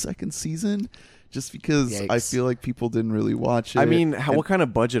get a second season, just because I feel like people didn't really watch it. I mean, what kind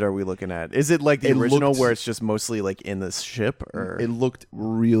of budget are we looking at? Is it like the original where it's just mostly like in the ship, or it looked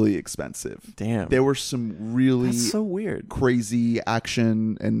really expensive? Damn, there were some really That's so weird, crazy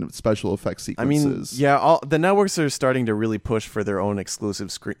action and special effects sequences. I mean, all the networks are starting to really push for their own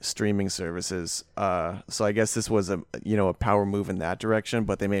exclusive streaming services. So I guess this was a power move in that direction,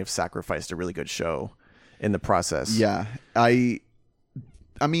 but they may have sacrificed a really good show in the process. Yeah,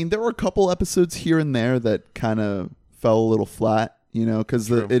 I mean, there were a couple episodes here and there that kind of fell a little flat, because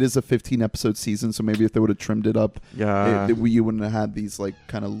it is a 15-episode season. So maybe if they would have trimmed it up, you wouldn't have had these like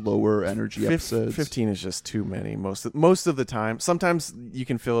kind of lower energy episodes. 15 is just too many most of the time. Sometimes you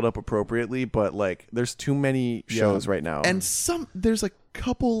can fill it up appropriately, but like there's too many shows right now. And there's a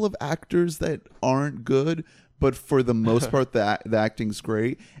couple of actors that aren't good, but for the most part, the acting's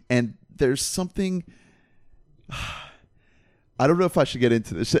great. And there's something. I don't know if I should get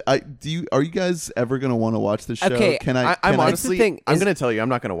into this. Are you guys ever going to want to watch this show? Okay, I'm honestly, I'm going to tell you, I'm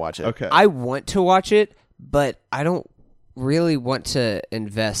not going to watch it. Okay. I want to watch it, but I don't really want to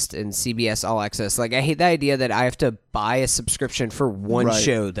invest in CBS All Access. Like, I hate the idea that I have to buy a subscription for one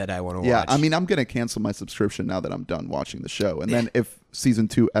show that I want to watch. Yeah, I mean, I'm going to cancel my subscription now that I'm done watching the show. And then if season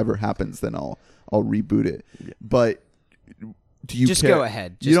 2 ever happens, then I'll reboot it. Yeah. But do you just care? Go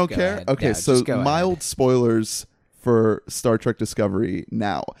ahead. You don't care? Ahead. Okay, yeah, so mild spoilers for Star Trek Discovery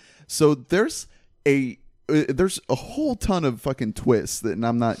now. So there's a whole ton of fucking twists and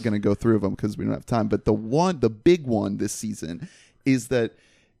I'm not going to go through them because we don't have time. But the big one this season is that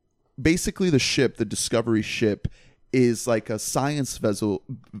basically the Discovery ship is like a science vessel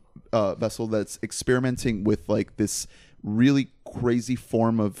that's experimenting with like this really crazy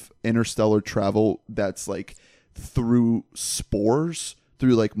form of interstellar travel that's like through spores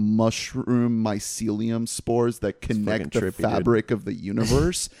through like mushroom mycelium spores that connect the trippy, fabric of the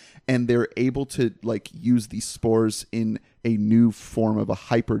universe. And they're able to like use these spores in a new form of a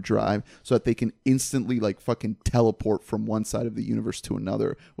hyperdrive so that they can instantly like fucking teleport from one side of the universe to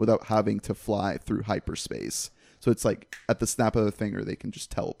another without having to fly through hyperspace. So it's like at the snap of a finger, they can just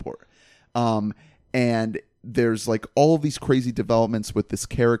teleport. And there's like all these crazy developments with this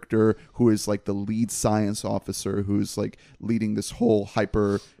character who is like the lead science officer who's like leading this whole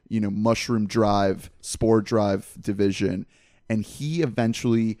hyper, mushroom drive, spore drive division. And he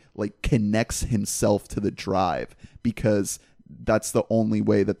eventually like connects himself to the drive because that's the only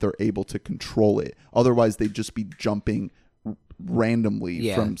way that they're able to control it. Otherwise, they'd just be jumping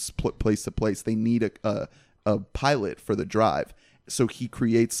randomly from place to place. They need a pilot for the drive. So he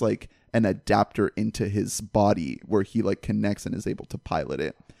creates like an adapter into his body where he like connects and is able to pilot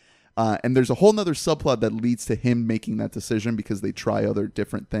it. And there's a whole nother subplot that leads to him making that decision because they try other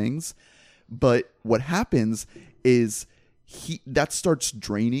different things. But what happens is that starts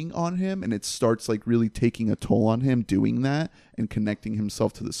draining on him, and it starts like really taking a toll on him doing that and connecting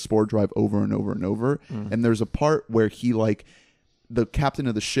himself to the spore drive over and over and over. And there's a part where he like the captain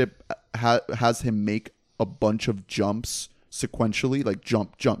of the ship has him make a bunch of jumps sequentially, like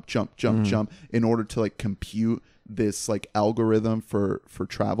jump in order to like compute this like algorithm for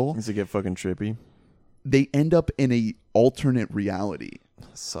travel. Does it get fucking trippy? They end up in a alternate reality,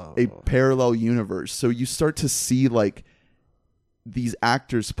 a parallel universe. So you start to see like these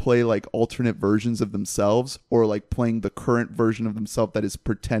actors play like alternate versions of themselves, or like playing the current version of themselves that is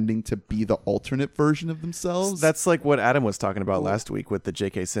pretending to be the alternate version of themselves. That's like what Adam was talking about last week with the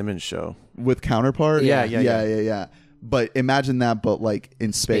J.K. Simmons show with Counterpart. Yeah. But imagine that, but like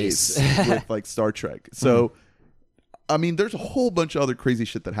in space with like Star Trek. So, I mean, there's a whole bunch of other crazy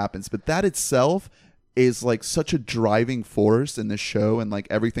shit that happens, but that itself is like such a driving force in the show, and like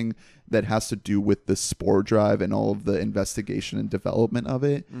everything that has to do with the spore drive and all of the investigation and development of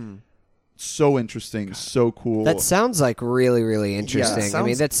it. So interesting, so cool. That sounds like really, really interesting. Yeah, I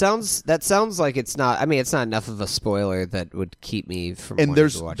mean, that sounds like it's not. I mean, it's not enough of a spoiler that would keep me from wanting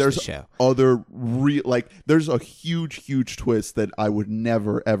to watch the show. Other there's a huge twist that I would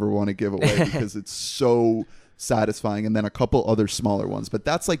never ever want to give away because it's so satisfying, and then a couple other smaller ones, but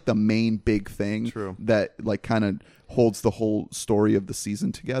that's like the main big thing that like kind of holds the whole story of the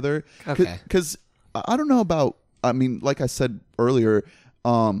season together. Okay. Because I don't know about. I mean, like I said earlier,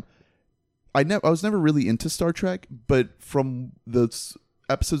 I was never really into Star Trek, but from the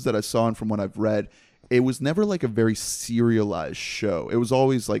episodes that I saw and from what I've read, it was never like a very serialized show. It was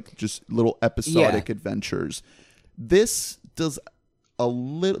always like just little episodic adventures. This does a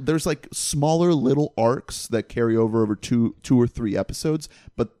little. There's like smaller little arcs that carry over two or three episodes,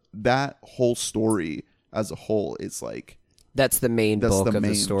 but that whole story as a whole is like. That's the main bulk of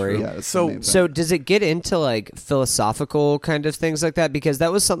the story. Yeah, so does it get into like philosophical kind of things like that? Because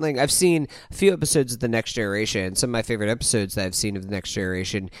that was something I've seen a few episodes of The Next Generation. Some of my favorite episodes that I've seen of The Next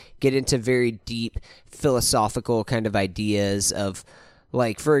Generation get into very deep philosophical kind of ideas of,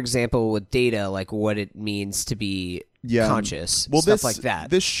 like, for example, with Data, like what it means to be conscious, stuff like that.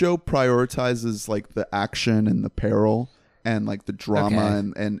 This show prioritizes like the action and the peril and like the drama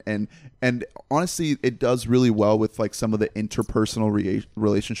and honestly, it does really well with like some of the interpersonal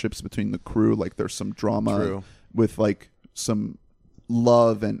relationships between the crew. Like there's some drama with like some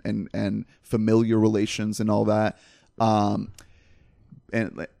love and familiar relations and all that, and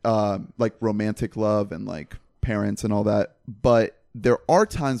like romantic love and like parents and all that. But there are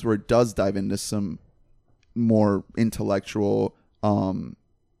times where it does dive into some more intellectual,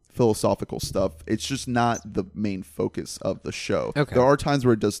 philosophical stuff. It's just not the main focus of the show. Okay. There are times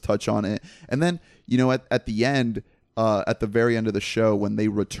where it does touch on it, and then at the end, at the very end of the show, when they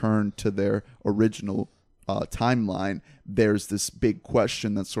return to their original timeline, there's this big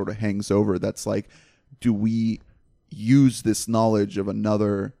question that sort of hangs over. That's like, do we use this knowledge of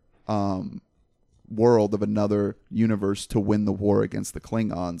another world, of another universe, to win the war against the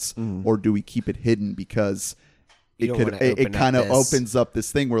Klingons, or do we keep it hidden because it kind of opens up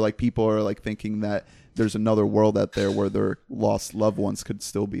this thing where like people are like thinking that there's another world out there where their lost loved ones could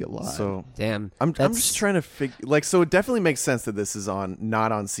still be alive. So damn, I'm just trying to figure, like, so it definitely makes sense that this is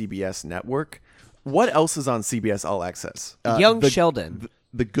not on CBS Network. What else is on CBS All Access? Young Sheldon,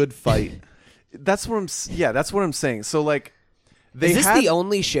 the Good Fight. That's what I'm saying. So like, is this the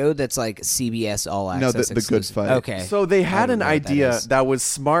only show that's like CBS All Access? No, the Good Fight. Okay, so they had an idea that was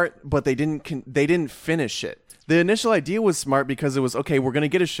smart, but they didn't finish it. The initial idea was smart because it was, okay, we're going to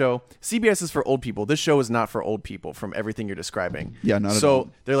get a show. CBS is for old people. This show is not for old people from everything you're describing. Yeah, not at so all.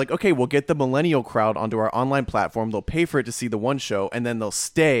 they're like, okay, we'll get the millennial crowd onto our online platform. They'll pay for it to see the one show, and then they'll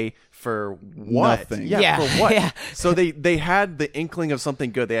stay for what? Nothing. Yeah, for what? yeah. So they had the inkling of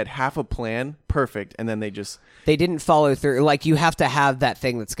something good. They had half a plan, perfect, and then they didn't follow through. Like, you have to have that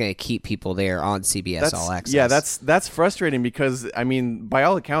thing that's going to keep people there on CBS All Access. Yeah, that's frustrating because, I mean, by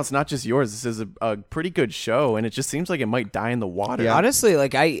all accounts, not just yours, this is a pretty good show, and it just seems like it might die in the water. Yeah. Honestly,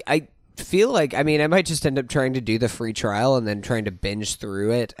 like, I feel like, I mean, I might just end up trying to do the free trial and then trying to binge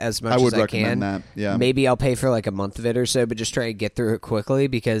through it as much I would as I recommend can. that, yeah. Maybe I'll pay for like a month of it or so, but just try to get through it quickly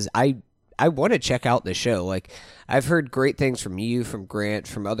because I want to check out the show. Like, I've heard great things from you, from Grant,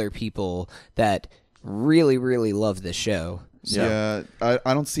 from other people that really, really love this show. So, Yeah,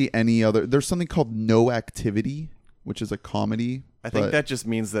 I don't see any other. There's something called No Activity, which is a comedy. I think but- that just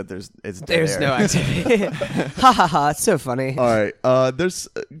means that there's dead there's air. no activity. Ha ha ha! It's so funny. All right. There's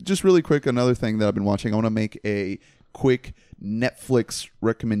just really quick another thing that I've been watching. I want to make a quick Netflix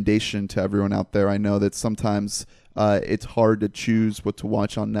recommendation to everyone out there. I know that sometimes it's hard to choose what to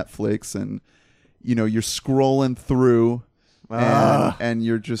watch on Netflix, and you know you're scrolling through, and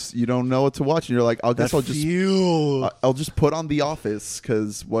you don't know what to watch, and you're like, I'll just put on The Office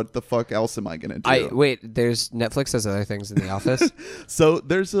because what the fuck else am I gonna do? Wait. There's Netflix has other things in The Office. So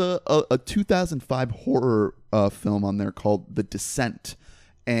there's a 2005 horror film on there called The Descent.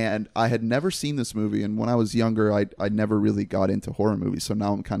 And I had never seen this movie. And when I was younger, I never really got into horror movies. So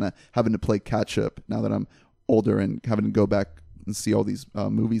now I'm kind of having to play catch up now that I'm older and having to go back and see all these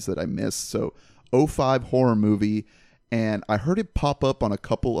movies that I missed. So 05 horror movie. And I heard it pop up on a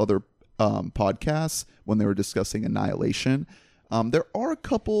couple other podcasts when they were discussing Annihilation. There are a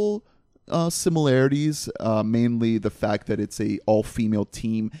couple similarities, mainly the fact that it's a all-female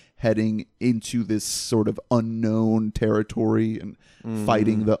team heading into this sort of unknown territory and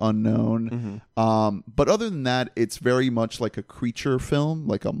fighting the unknown. But other than that, it's very much like a creature film,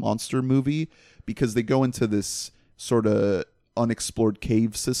 like a monster movie, because they go into this sort of unexplored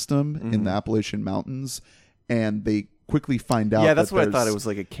cave system in the Appalachian Mountains, and they quickly find out. Yeah, that's that what I thought. there's- It was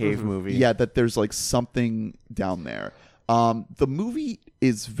like a cave movie. Yeah, that there's like something down there. The movie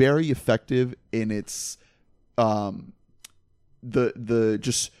is very effective in its the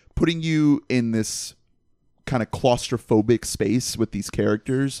just putting you in this kind of claustrophobic space with these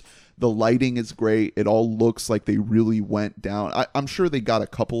characters. The lighting is great. It all looks like they really went down. I'm sure they got a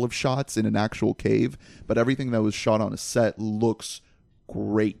couple of shots in an actual cave, but everything that was shot on a set looks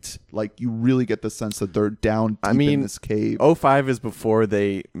great. Like, you really get the sense that they're down deep in this cave. 05 is before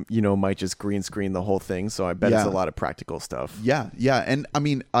they, might just green screen the whole thing. So I bet it's a lot of practical stuff. Yeah. And I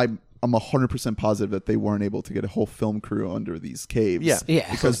mean, I'm 100% positive that they weren't able to get a whole film crew under these caves. Yeah.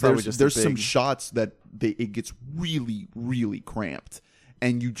 Because So it's probably there's just a some big- shots that it gets really, really cramped.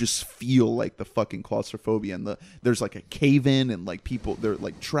 And you just feel like the fucking claustrophobia, and there's like a cave in, and like people, they're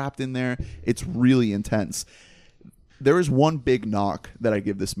like trapped in there. It's really intense. There is one big knock that I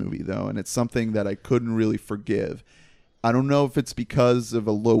give this movie, though, and it's something that I couldn't really forgive. I don't know if it's because of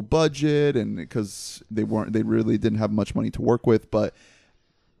a low budget and because they really didn't have much money to work with, but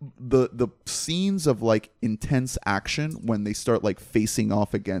the scenes of like intense action when they start like facing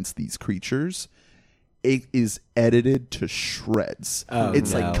off against these creatures, it is edited to shreds.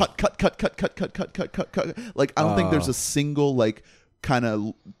 It's like cut. Like, I don't think there's a single like kind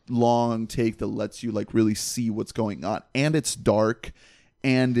of long take that lets you like really see what's going on, and it's dark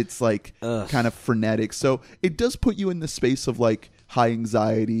and it's like kind of frenetic, so it does put you in the space of like high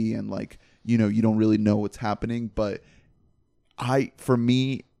anxiety and like you don't really know what's happening. But I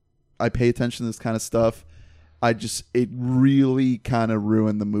pay attention to this kind of stuff. It really kind of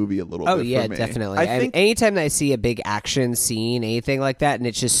ruined the movie a little bit for me. Definitely. I think- anytime I see a big action scene, anything like that, and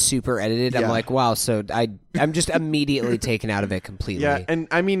it's just super edited, I'm Yeah. like, wow. So I'm just immediately taken out of it completely. Yeah, and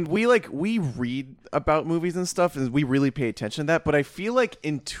I mean, we read about movies and stuff, and we really pay attention to that. But I feel like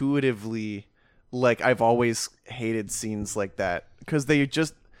intuitively, like I've always hated scenes like that because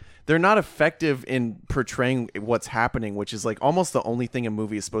they're not effective in portraying what's happening, which is like almost the only thing a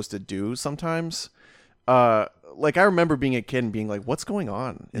movie is supposed to do sometimes. Like I remember being a kid and being like, what's going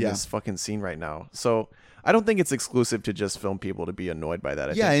on in this fucking scene right now? So I don't think it's exclusive to just film people to be annoyed by that.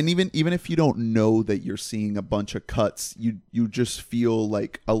 I think. And even if you don't know that you're seeing a bunch of cuts, you just feel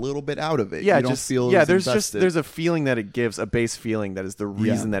like a little bit out of it. Yeah, you don't feel as invested. there's a feeling that it gives, a base feeling that is the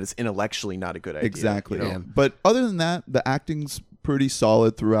reason that it's intellectually not a good idea. Exactly. you know? Yeah. But other than that, the acting's pretty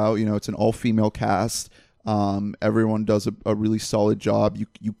solid throughout. It's an all-female cast. Everyone does a really solid job.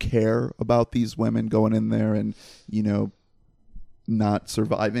 You care about these women going in there and not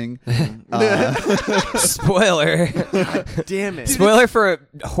surviving. Spoiler. Damn it. Spoiler for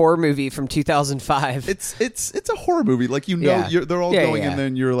a horror movie from 2005. It's a horror movie. Like, you know, Yeah. they're all Yeah, going yeah. in there,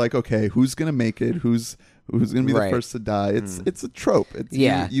 and you're like, okay, who's gonna make it? Who's gonna be the Right. first to die? It's a trope. It's,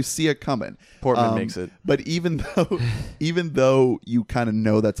 Yeah. you see it coming. Portman makes it. But even though you kind of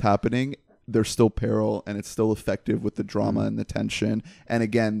know that's happening, there's still peril, and it's still effective with the drama and the tension. And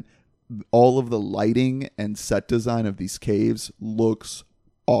again, all of the lighting and set design of these caves looks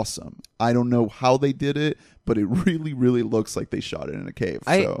awesome. I don't know how they did it, but it really, really looks like they shot it in a cave.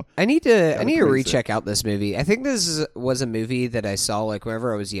 So I need to crazy. recheck out this movie. I think was a movie that I saw like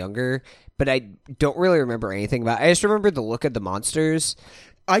whenever I was younger, but I don't really remember anything about it. I just remember the look of the monsters.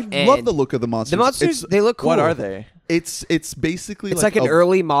 I love the look of the monsters. The monsters, they look cool. What are they? It's basically It's like an a-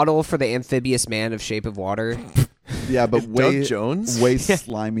 early model for the amphibious man of Shape of Water. yeah, but way Doug Jones? way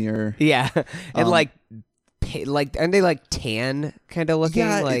slimier. Yeah, and aren't they like tan kind of looking?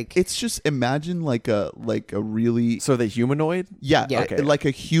 Yeah, like it's just imagine like a really So they humanoid? yeah, Yeah. Okay. like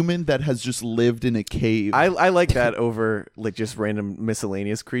a human that has just lived in a cave. I like that over like just random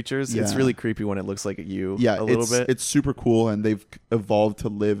miscellaneous creatures. It's Yeah. really creepy when it looks like you yeah, a little bit. It's super cool, and they've evolved to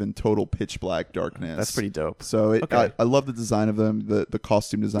live in total pitch black darkness. That's pretty dope. So Okay. I love the design of them. The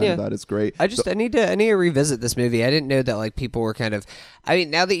costume design Yeah. of that is great. I need to revisit this movie. I didn't know that like people were kind of. I mean,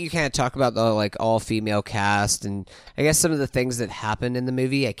 now that you kind of talk about the like all female cast and I guess some of the things that happened in the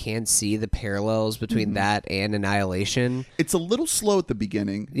movie, I can see the parallels between that and Annihilation. It's a little slow at the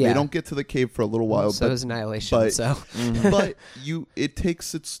beginning. Yeah. They don't get to the cave for a little while. So but, is Annihilation. but- So but it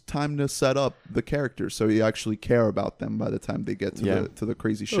takes its time to set up the characters, so you actually care about them by the time they get to Yeah. the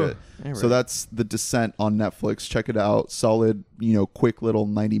crazy shit. Yeah, So right. that's The Descent on Netflix. Check it out. Solid, quick little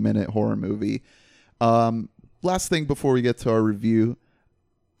 90-minute horror movie. Last thing before we get to our review,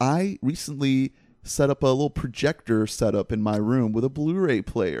 I recently set up a little projector setup in my room with a Blu-ray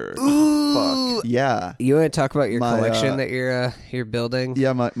player. Fuck yeah. you want to talk about your My, collection that you're building?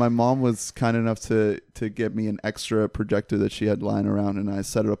 Yeah, my mom was kind enough to get me an extra projector that she had lying around, and I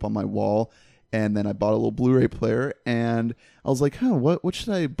set it up on my wall. And then I bought a little Blu-ray player, and I was like, what should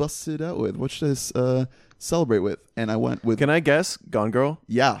I bust it out with? What should I celebrate with? And I went with Can I guess? Gone Girl?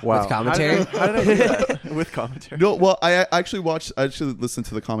 yeah. Wow. With commentary? How did I do that? With commentary. No, well, I actually listened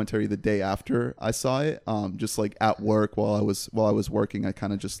to the commentary the day after I saw it. Just like at work while I was working, I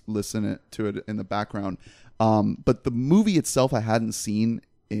kind of just listened to it in the background. But the movie itself, I hadn't seen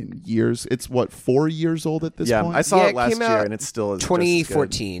in years. It's 4 years old at this Yeah, point. I saw Yeah, it it last came year, out and it's still just as good.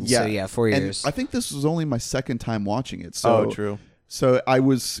 2014. So yeah, 4 And years. I think this was only my second time watching it. So true. So I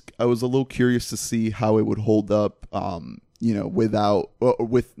was a little curious to see how it would hold up.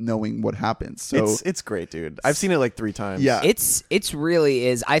 With knowing what happens. So It's great, dude. I've seen it like 3 times. Yeah. It's really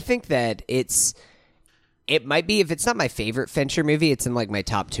is. I think that it might be, if it's not my favorite Fincher movie, it's in like my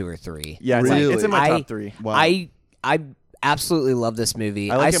top 2 or 3. Yeah, it's, Really? it's in my I- top 3. Wow. I absolutely love this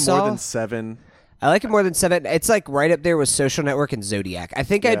movie. I like it saw, more than 7. I like it more than 7. It's like right up there with Social Network and Zodiac. I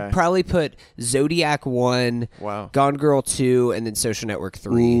think Yeah. I'd probably put Zodiac 1, Wow. Gone Girl 2, and then Social Network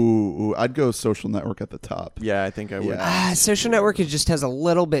 3. Ooh, I'd go Social Network at the top. Yeah, I think I would. Yeah. Social Network just has a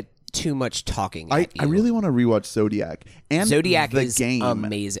little bit too much talking. I at you. really want to rewatch Zodiac and Zodiac the is game.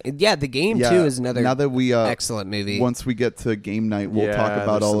 amazing. Yeah, the game Yeah, too is another now that we excellent movie. Once we get to game night, we'll Yeah, talk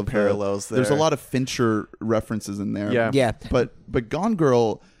about there's all some of parallels There's a there. lot of Fincher references in there. Yeah. Yeah. But Gone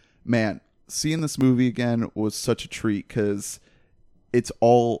Girl, man, seeing this movie again was such a treat because it's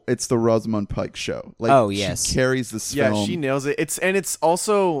the Rosamund Pike show. Like, Oh, yes. she carries this Yeah, film. she nails it. It's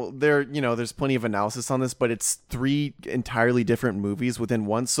also there. There's plenty of analysis on this, but it's 3 entirely different movies within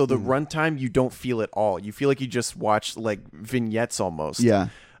one. So the runtime, you don't feel it all. You feel like you just watched like vignettes almost. Yeah.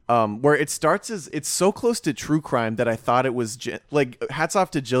 Where it starts is it's so close to true crime that I thought it was like hats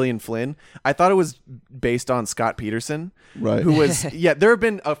off to Gillian Flynn. I thought it was based on Scott Peterson, Right. Who was there have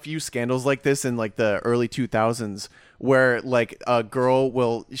been a few scandals like this in like the early 2000s where like a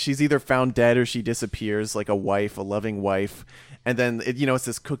girl she's either found dead or she disappears, like a loving wife. And then, it's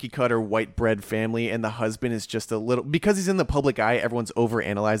this cookie cutter white bread family. And the husband is just because he's in the public eye, everyone's over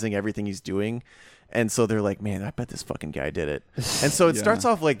analyzing everything he's doing. And so they're like, man, I bet this fucking guy did it. And so it Yeah. starts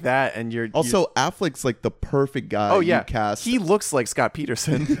off like that. And Also, Affleck's like the perfect guy. oh, yeah. You cast. He looks like Scott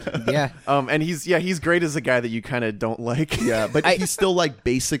Peterson. yeah. And he's great as a guy that you kind of don't like. Yeah, but he's still like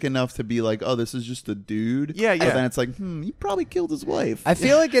basic enough to be like, oh, this is just a dude. Yeah, yeah. But then it's like, he probably killed his wife. I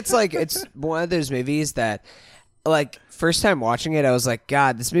feel like it's one of those movies that, like, first time watching it, I was like,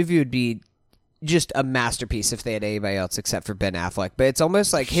 God, this movie would be just a masterpiece if they had anybody else except for Ben Affleck. But it's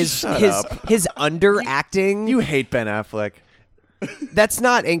almost like his underacting. You hate Ben Affleck. That's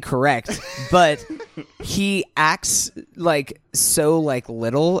not incorrect, but he acts like so like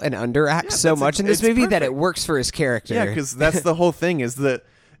little and underacts so much in this it's movie that perfect. it works for his character. Yeah, because that's the whole thing is that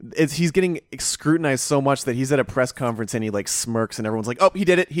he's getting scrutinized so much that he's at a press conference and he like smirks and everyone's like, oh, he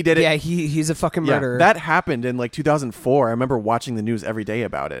did it. yeah, he's a fucking murderer. That happened in like 2004. I remember watching the news every day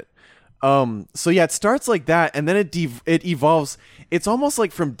about it. So yeah, it starts like that, and then it evolves. It's almost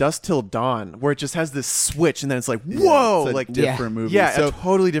like From Dusk Till Dawn, where it just has this switch, and then it's like, whoa, It's a like different movie. Yeah, So, a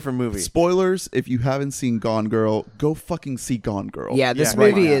totally different movie. spoilers, if you haven't seen Gone Girl, go fucking see Gone Girl. yeah, this Yeah,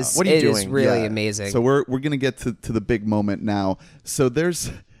 right movie now. is What are you it is doing? really Yeah. amazing. So we're gonna get to the big moment now. So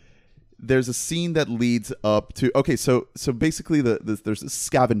there's a scene that leads up to so basically there's a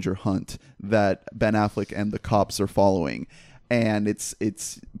scavenger hunt that Ben Affleck and the cops are following, and it's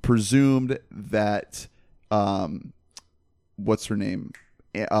presumed that what's her name,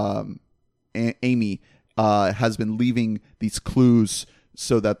 Amy has been leaving these clues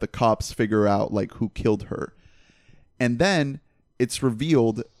so that the cops figure out like who killed her. And then it's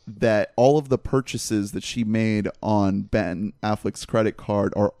revealed that all of the purchases that she made on Ben Affleck's credit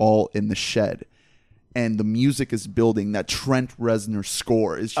card are all in the shed. And the music is building. That Trent Reznor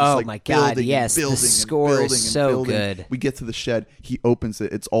score is just Oh like my God, building yes, and the building score and is building and so building. good. We get to the shed. He opens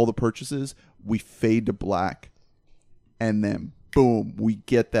it. It's all the purchases. We fade to black. And then, boom, we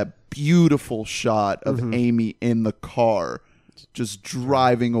get that beautiful shot of Mm-hmm. Amy in the car just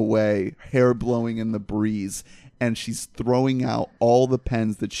driving away, hair blowing in the breeze. And she's throwing out all the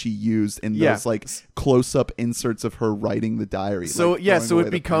pens that she used in Yeah. those like close-up inserts of her writing the diary. So like, yeah, throwing so away it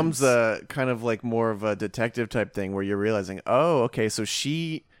the becomes pens. a kind of like more of a detective type thing where you're realizing, oh, okay, so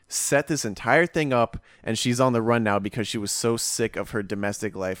she set this entire thing up and she's on the run now because she was so sick of her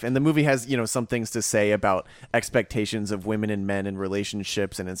domestic life. And the movie has, some things to say about expectations of women and men in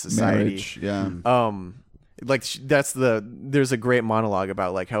relationships and in society. Marriage, yeah. Like there's a great monologue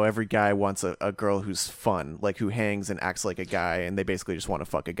about like how every guy wants a girl who's fun, like who hangs and acts like a guy, and they basically just want to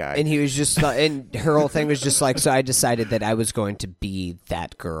fuck a guy. and he was just and her whole thing was just like, so I decided that I was going to be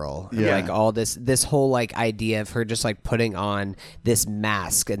that girl. And Yeah. like all this whole like idea of her just like putting on this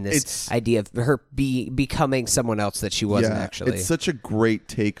mask and this It's- idea of her becoming someone else that she wasn't actually. It's such a great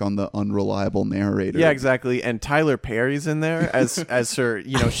take on the unreliable narrator. Yeah, exactly. And Tyler Perry's in there as her.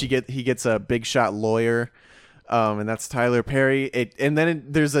 He gets a big shot lawyer, and that's Tyler Perry.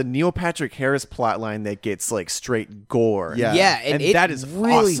 There's a Neil Patrick Harris plotline that gets like straight gore. Yeah. Yeah, and it that is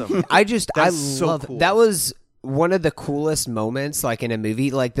really. awesome. I That's so love cool. that was one of the coolest moments, like in a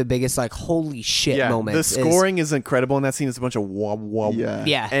movie, like the biggest, like holy shit Yeah, moments. the scoring is incredible in that scene. It's a bunch of wah wah. Yeah.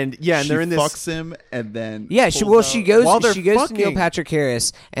 Yeah. and She they're in this. fucks him and then Yeah, pulls she out- goes While they're to Neil fucking. Patrick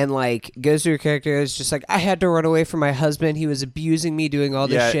Harris and like goes to her character. It's just like, I had to run away from my husband. He was abusing me, doing all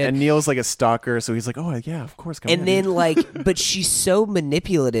this Yeah, shit. and Neil's like a stalker, so he's like, "Oh yeah, of course." Come And in." then like, but she's so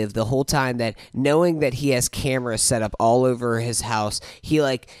manipulative the whole time that knowing that he has cameras set up all over his house, she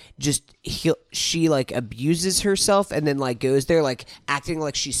like abuses herself and then like goes there like acting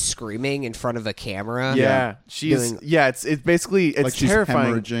like she's screaming in front of a camera. Yeah, she's Doing- it's basically it's Like she's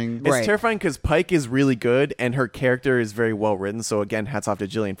terrifying. hemorrhaging. It's Right. terrifying because Pike is really good and her character is very well written. So again, hats off to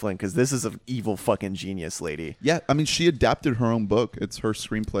Gillian Flynn because this is an evil fucking genius lady. Yeah, I mean, she adapted her own book. It's her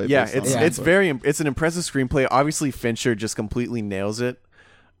screenplay. Yeah, based on it's her own it's book. it's an impressive screenplay. Obviously, Fincher just completely nails it.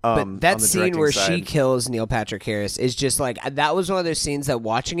 But on that the scene directing where she side. kills Neil Patrick Harris is just like, that was one of those scenes that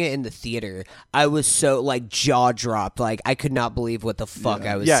watching it in the theater, I was so like jaw dropped. Like I could not believe what the fuck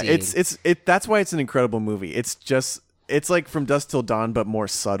I was seeing. That's why it's an incredible movie. It's like From Dusk Till Dawn, but more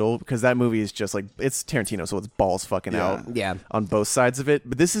subtle because that movie is just like it's Tarantino, so it's balls fucking out. Yeah. On both sides of it,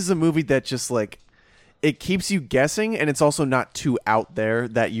 but this is a movie that just like it keeps you guessing, and it's also not too out there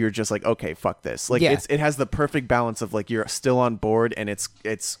that you're just like, okay, fuck this. Like Yeah. it has the perfect balance of like you're still on board, and it's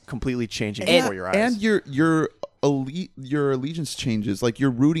completely changing before your eyes. And your allegiance changes. Like you're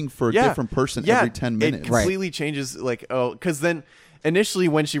rooting for a different person Yeah, every 10 minutes. It completely changes. Like because then. Initially,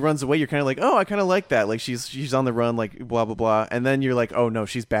 when she runs away, you're kind of like, "Oh, I kind of like that." Like she's on the run, like blah blah blah, and then you're like, "Oh no,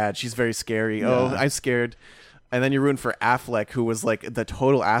 she's bad. She's very scary. Oh, I'm scared." And then you're rooting for Affleck, who was like the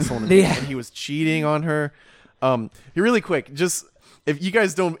total asshole in the movie, Yeah. and he was cheating on her. Really quick, just if you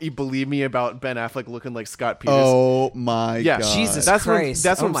guys don't believe me about Ben Affleck looking like Scott Peters, Oh my yeah, god. Jesus that's Christ.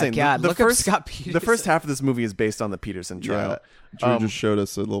 What Oh I'm my saying. God, The look up first Scott the Peterson. first half of this movie is based on the Peterson Yeah. trial. Drew just showed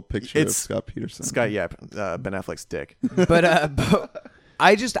us a little picture of it's Scott Peterson. Ben Affleck's dick. but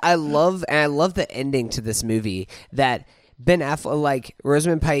I love the ending to this movie that Ben Affleck, like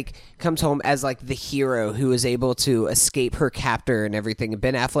Rosamund Pike, comes home as like the hero who is able to escape her captor and everything. And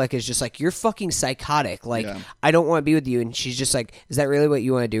Ben Affleck is just like, you're fucking psychotic. Like, I don't want to be with you. And she's just like, is that really what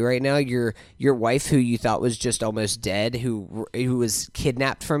you want to do right now? Your wife, who you thought was just almost dead, who was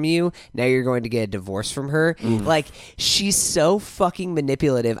kidnapped from you, now you're going to get a divorce from her. Like, she's so fucking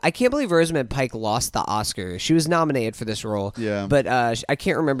manipulative. I can't believe Rosamund Pike lost the Oscar. She was nominated for this role. Yeah. But I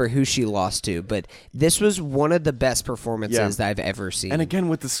can't remember who she lost to. But this was one of the best performances that I've ever seen. And again,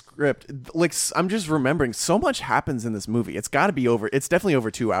 with the script, like, I'm just remembering so much happens in this movie. It's got to be it's definitely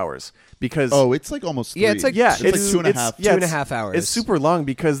over 2 hours because it's like almost 3. it's like it's like 2.5. Two and a half hours. It's super long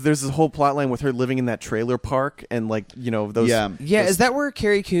because there's this whole plot line with her living in that trailer park and like, you know, those. Yeah. Is that where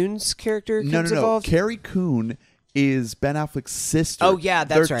Carrie Coon's character comes No. involved? Carrie Coon is Ben Affleck's sister. Oh, yeah,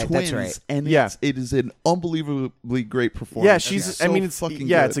 that's They're right, twins, that's right. And Yeah. it is an unbelievably great performance. Yeah, she's. So I mean, it's fucking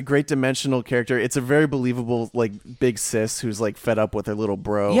yeah, good. it's a great dimensional character. It's a very believable, like, big sis who's like fed up with her little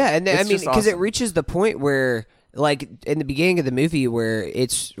bro. Yeah, and It's I mean, just because it awesome. reaches the point where, like, in the beginning of the movie, where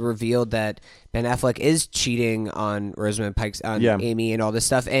it's revealed that Ben Affleck is cheating on Rosamund Pike's on Amy and all this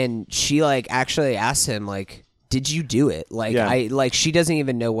stuff, and she like actually asks him like, "Did you do it?" Like, she doesn't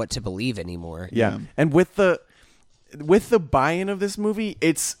even know what to believe anymore. Yeah, and with the buy-in of this movie,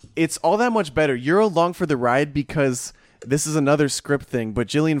 it's all that much better. You're along for the ride because this is another script thing, but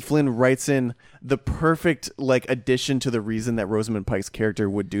Gillian Flynn writes in the perfect like addition to the reason that Rosamund Pike's character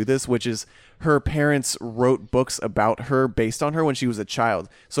would do this, which is her parents wrote books about her based on her when she was a child.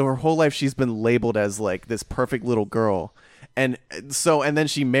 So her whole life she's been labeled as like this perfect little girl. And then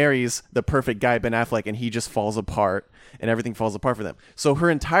she marries the perfect guy, Ben Affleck, and he just falls apart and everything falls apart for them. So her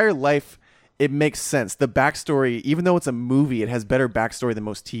entire life, it makes sense. The backstory, even though it's a movie, it has better backstory than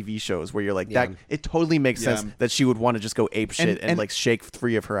most TV shows where you're like, that it totally makes sense that she would want to just go ape shit and like shake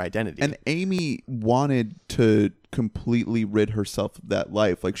free of her identity. And Amy wanted to completely rid herself of that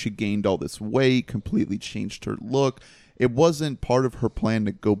life. Like, she gained all this weight, completely changed her look. It wasn't part of her plan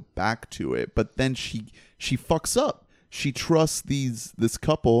to go back to it. But then she fucks up. She trusts this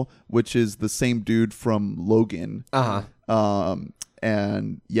couple, which is the same dude from Logan.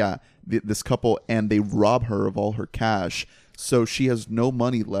 And yeah, this couple, and they rob her of all her cash. So she has no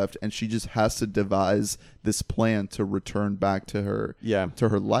money left, and she just has to devise this plan to return back to her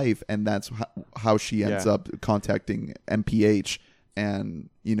life, and that's how she ends up contacting MPH and,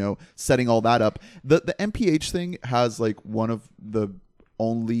 you know, setting all that up. The MPH thing has like one of the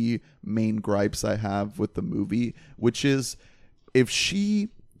only main gripes I have with the movie, which is if she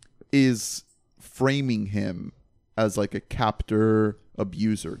is framing him as like a captor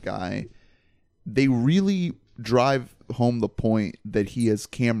abuser guy, they really drive home the point that he has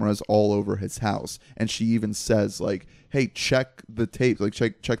cameras all over his house, and she even says like, hey, check the tapes, like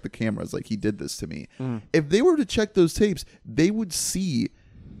check the cameras, like he did this to me. If they were to check those tapes, they would see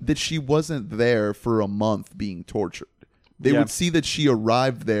that she wasn't there for a month being tortured. They would see that she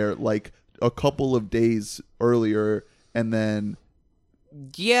arrived there like a couple of days earlier, and then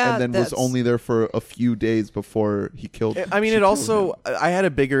was only there for a few days before he killed. I mean, it also, I had a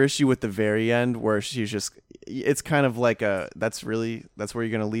bigger issue with the very end where she's just, it's kind of like that's where you're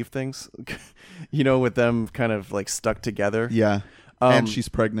going to leave things, you know, with them kind of like stuck together. Yeah. And she's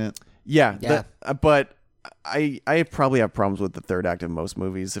pregnant. Yeah. But I probably have problems with the third act of most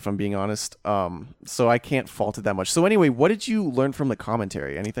movies, if I'm being honest. So I can't fault it that much. So anyway, what did you learn from the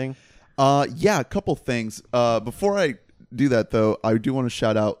commentary? Anything? Yeah, a couple things. Before I do that, though, I do want to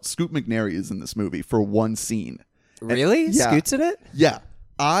shout out Scoot McNairy is in this movie for one scene. Really? Scoot's in it? Yeah.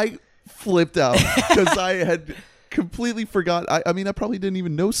 I flipped out because I had completely forgot. I mean, I probably didn't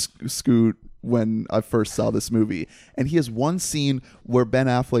even know Scoot when I first saw this movie. And he has one scene where Ben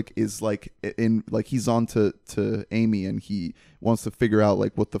Affleck is like he's on to Amy, and he wants to figure out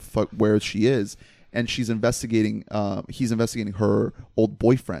like what the fuck, where she is. And he's investigating her old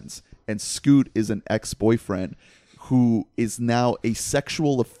boyfriends. And Scoot is an ex-boyfriend who is now a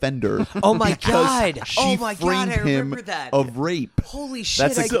sexual offender. Oh my because God! She Oh my God! framed I him remember that. of rape. Holy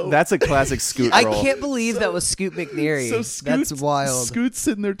shit! That's a classic Scoot I role. can't believe that was Scoot McNairy. So That's wild. Scoot's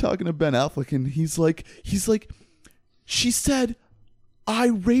sitting there talking to Ben Affleck, and he's like, she said, I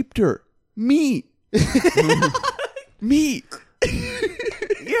raped her. Me. Me.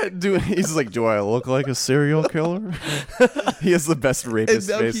 Yeah, he's like, do I look like a serial killer? He has the best And rapist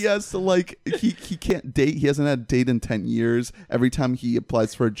now face. he has to like, he can't date. He hasn't had a date in 10 years. Every time he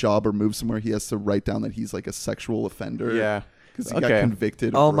applies for a job or moves somewhere, he has to write down that he's like a sexual offender. Yeah. Because he got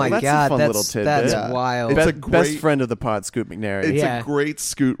convicted. Oh of my rape. That's a God! fun That's little tidbit. that's Yeah. wild. It's a Best great- friend of the pod, Scoot McNairy. It's Yeah. a great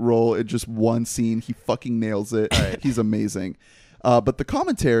Scoot role. It just one scene. He fucking nails it. He's amazing. But the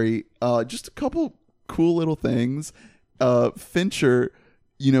commentary, just a couple cool little things. Fincher,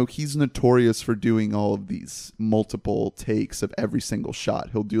 he's notorious for doing all of these multiple takes of every single shot.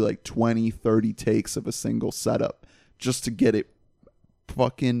 He'll do like 20, 30 takes of a single setup just to get it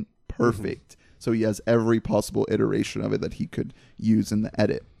fucking perfect. So he has every possible iteration of it that he could use in the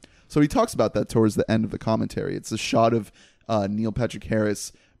edit. So he talks about that towards the end of the commentary. It's a shot of Neil Patrick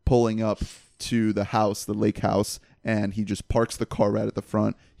Harris pulling up to the house, the lake house, and he just parks the car right at the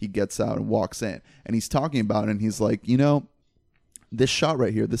front. He gets out and walks in. And he's talking about it, and he's like, this shot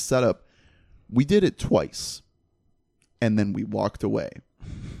right here, this setup, we did it twice, and then we walked away.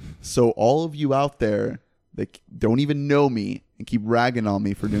 So all of you out there that don't even know me and keep ragging on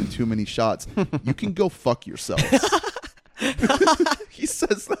me for doing too many shots, you can go fuck yourselves. He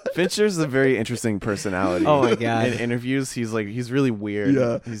says that. Fincher's a very interesting personality. Oh my God. In interviews, he's really weird.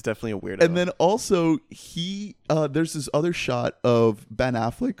 Yeah. He's definitely a weirdo. And then also there's this other shot of Ben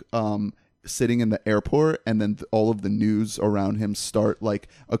Affleck sitting in the airport, and then all of the news around him start like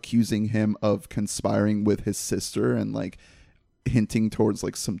accusing him of conspiring with his sister and like hinting towards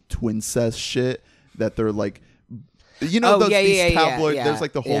like some twincest shit that they're like, these tabloid. yeah. There's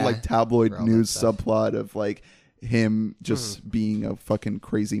like the whole like tabloid All news that stuff. subplot of like him just being a fucking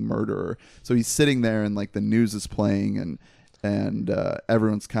crazy murderer. So he's sitting there and like the news is playing and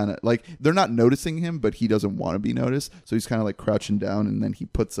everyone's kind of like, they're not noticing him, but he doesn't want to be noticed. So he's kind of like crouching down, and then he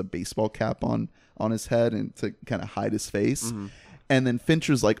puts a baseball cap on his head and to kind of hide his face. And then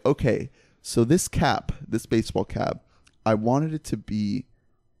Fincher's like, okay, so this baseball cap, I wanted it to be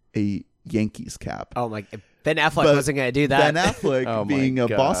a Yankees cap. Oh my! Ben Affleck But wasn't going to do that. Ben Affleck, Oh my being a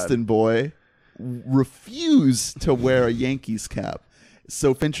God. Boston boy, refused to wear a Yankees cap.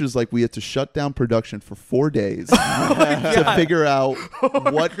 So Fincher's like, we had to shut down production for 4 days to figure out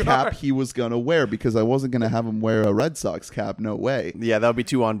what cap he was going to wear, because I wasn't going to have him wear a Red Sox cap. No way. yeah, that would be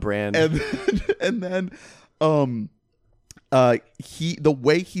too on brand. And then the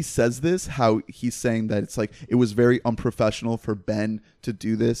way he says this, how he's saying that it's like it was very unprofessional for Ben to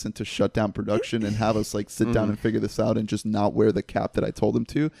do this and to shut down production and have us like sit down and figure this out and just not wear the cap that I told him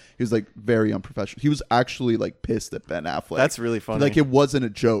to. He was like very unprofessional. He was actually like pissed at Ben Affleck. That's really funny. Like it wasn't a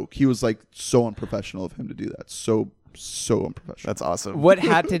joke. He was like so unprofessional of him to do that. So unprofessional. That's awesome. What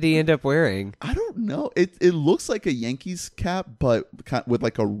hat did he end up wearing? I don't know. It looks like a Yankees cap, but with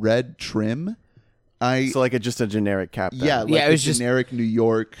like a red trim. So like just a generic cap. Then. Yeah, like Yeah, it a was just- generic New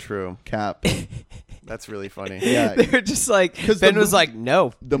York True. cap. That's really funny. Yeah. They were just like, 'Cause Ben the was movie- like,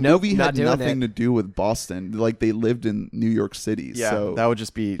 no, The nope, movie not had doing nothing it. to do with Boston. Like they lived in New York City. Yeah, so that would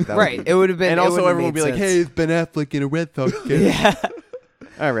just be that Right, Would be, it would have been, and it also would've everyone would be made like, sense. "Hey, it's Ben Affleck in a Red Sox cap." yeah,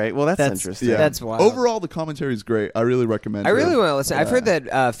 All right, well that's interesting. yeah. That's wild. Overall, the commentary is great. I really recommend. I really it. want to listen. I've Yeah. heard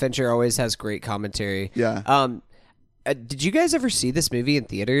that Fincher always has great commentary. Yeah. Did you guys ever see this movie in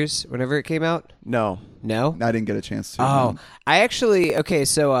theaters whenever it came out? No, No. I didn't get a chance to. Oh, no. I actually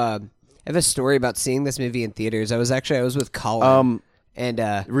so I have a story about seeing this movie in theaters. I was with Colin,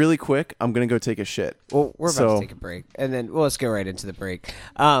 and really quick, I'm gonna go take a shit. well, we're about So- to take a break, and then let's go right into the break.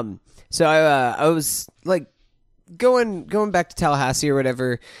 So I was like going back to Tallahassee or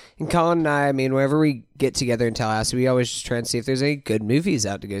whatever, and Colin and I mean, whenever we get together in Tallahassee, we always just try and see if there's any good movies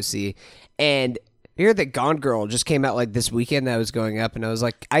out to go see, and I heard that Gone Girl just came out like this weekend that I was going up, and I was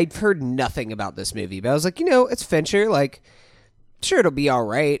like, I'd heard nothing about this movie, but I was like, it's Fincher, like, sure, it'll be all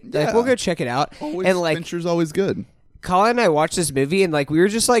right. Like, Yeah. we'll go check it out. Always, and like, Fincher's always good. Colin and I watched this movie, and like, we were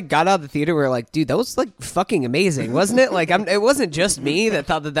just like, got out of the theater, we were like, dude, that was like fucking amazing, wasn't it? Like, it wasn't just me that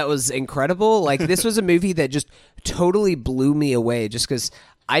thought that was incredible. Like, this was a movie that just totally blew me away, just because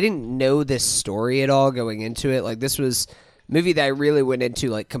I didn't know this story at all going into it. Like, this was movie that I really went into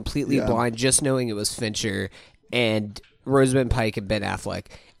like completely Yeah. blind, just knowing it was Fincher and Rosamund Pike and Ben Affleck.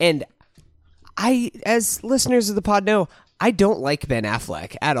 And I, as listeners of the pod know, I don't like Ben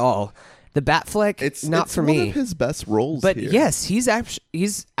Affleck at all. The Batfleck, It's not it's for one me. of his best roles. But here. yes, he's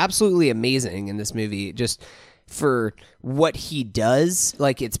absolutely amazing in this movie. Just for what he does,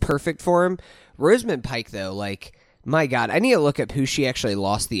 like it's perfect for him. Rosamund Pike, though, like my God, I need to look up who she actually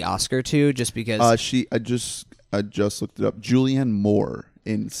lost the Oscar to, just because. I just looked it up. Julianne Moore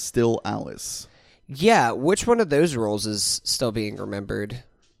in Still Alice. Yeah, which one of those roles is still being remembered?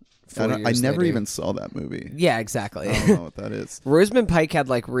 I 4 never years later? even saw that movie. Yeah, exactly. I don't know what that is. Rosamund Pike had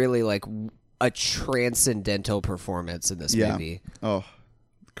like really like a transcendental performance in this Yeah. movie. Oh,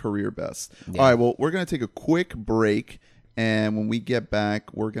 career best. Yeah. All right, well, we're going to take a quick break. And when we get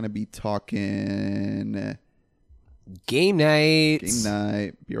back, we're going to be talking Game night. game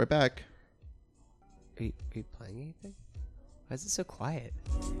night. Be right back. Are you playing anything? Why is it so quiet?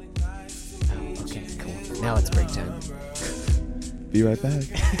 Oh, okay, cool. Now it's break time. Be right back.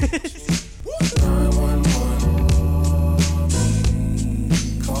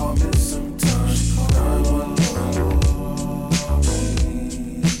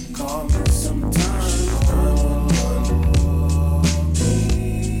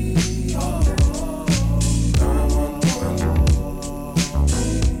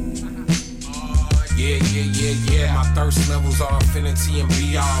 Yeah. My thirst levels are infinity and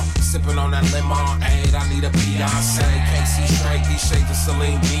beyond. Sipping on that lemonade, I need a Beyonce. Can't see straight, these shades of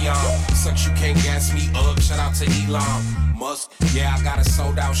Celine Dion. Such you can't gas me up, shout out to Elon Musk. Yeah, I got a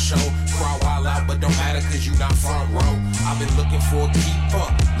sold out show. Crowd wild out, but don't matter cause you not front row. I've been looking for a keeper.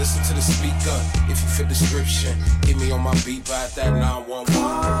 Listen to the speaker. If you fit the description, hit me on my beat by that 911.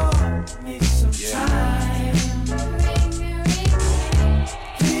 Call me sometime.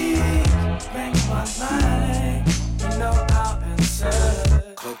 Please bring my line. You know I'll answer.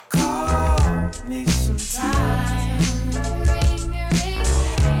 Call me sometime.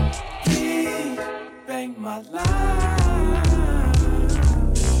 Please bring my line.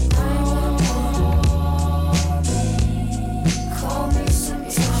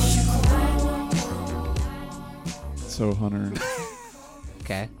 So, Hunter,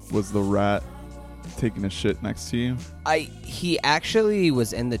 Okay. was the rat taking a shit next to you? He actually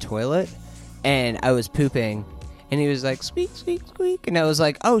was in the toilet, and I was pooping, and he was like, squeak, squeak, squeak, and I was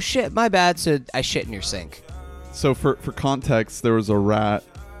like, oh shit, my bad, so I shit in your sink. So, for context, there was a rat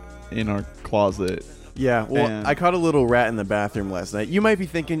in our closet. Yeah, well, And- I caught a little rat in the bathroom last night. You might be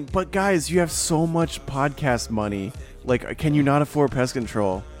thinking, but guys, you have so much podcast money. Like, can you not afford pest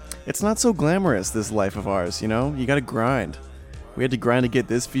control? It's not so glamorous, this life of ours, you know? You gotta grind. We had to grind to get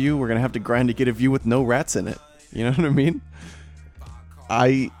this view. We're gonna have to grind to get a view with no rats in it. You know what I mean?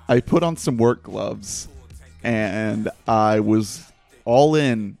 I put on some work gloves, and I was all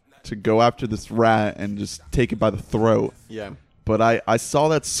in to go after this rat and just take it by the throat. Yeah. But I saw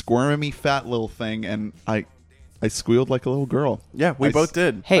that squirmy fat little thing, and I squealed like a little girl. Yeah, we I both s-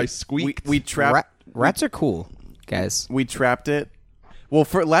 did. Hey, I squeaked. We trapped Rats are cool, guys. we trapped it. Well,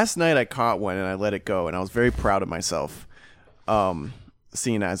 for last night I caught one and I let it go, and I was very proud of myself.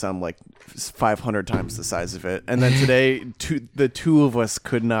 Seeing as I'm like 500 times the size of it, and then today, the two of us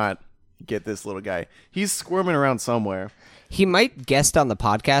could not get this little guy. He's squirming around somewhere. He might guest on the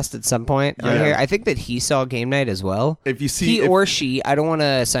podcast at some point on Yeah. here. I think that he saw Game Night as well. If you see- he if- or she, I don't want to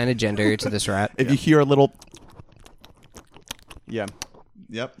assign a gender to this rat. If you hear a little, Yeah.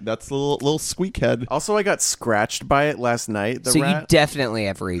 yep, that's a little squeak head. Also, I got scratched by it last night. The So you rat. definitely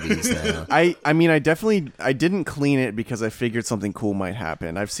have rabies, though. I didn't clean it because I figured something cool might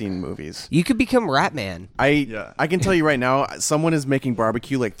happen. I've seen movies. You could become Ratman. I can tell you right now, someone is making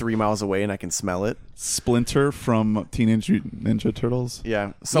barbecue like 3 miles away, and I can smell it. Splinter from Teenage Mutant Ninja Turtles.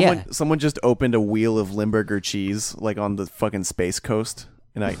 Yeah, Yeah. someone just opened a wheel of Limburger cheese like on the fucking Space Coast,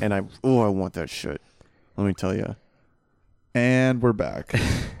 and I I want that shit. Let me tell you. And we're back.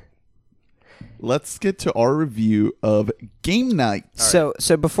 Let's get to our review of Game Night. So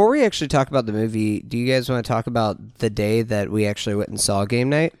before we actually talk about the movie, do you guys want to talk about the day that we actually went and saw Game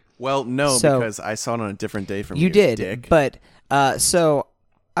Night? Well, no, So- because I saw it on a different day from You did, dick. but so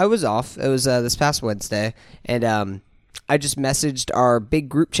I was off. It was this past Wednesday, and I just messaged our big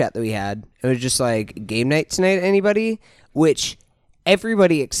group chat that we had. It was just like, Game Night tonight, anybody? Which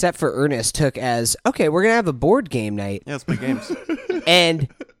everybody except for Ernest took as, okay, we're gonna have a board game night, Yeah, let's play games. and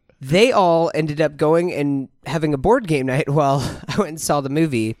they all ended up going and having a board game night while I went and saw the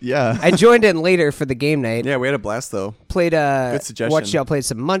movie. Yeah. I joined in later for the game night. Yeah, we had a blast though. Played Good suggestion. watched y'all play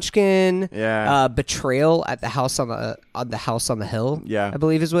some Munchkin. Yeah. Betrayal at the house on the house on the hill. Yeah. I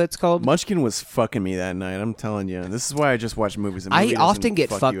believe is what it's called. Munchkin was fucking me that night. I'm telling you. This is why I just watch movies. A I movie often doesn't get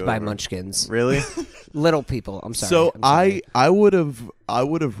fuck fucked you by over. Munchkins. Really? Little people. I'm sorry. So I'm sorry. I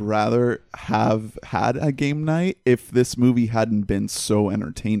would have rather have had a game night if this movie hadn't been so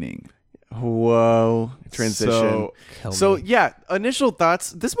entertaining. Whoa. Transition. So- So, me. yeah, initial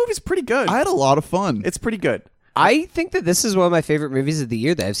thoughts. This movie's pretty good. I had a lot of fun. It's pretty good. I think that this is one of my favorite movies of the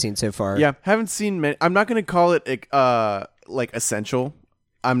year that I've seen so far. Yeah, haven't seen many. I'm not going to call it like essential.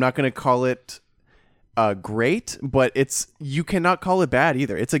 I'm not going to call it great, but you cannot call it bad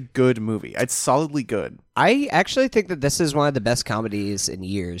either. It's a good movie. It's solidly good. I actually think that this is one of the best comedies in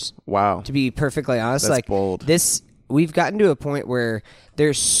years. Wow. To be perfectly honest, That's like bold. we've gotten to a point where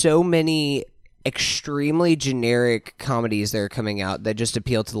there's so many extremely generic comedies that are coming out that just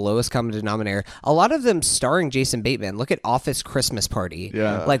appeal to the lowest common denominator. A lot of them starring Jason Bateman. Look at Office Christmas Party.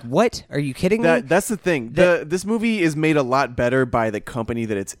 Yeah. Like, what? Are you kidding me? That's the thing. This movie is made a lot better by the company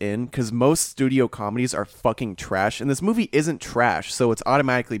that it's in, because most studio comedies are fucking trash, and this movie isn't trash, so it's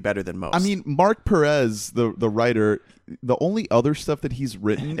automatically better than most. I mean, Mark Perez, the writer, the only other stuff that he's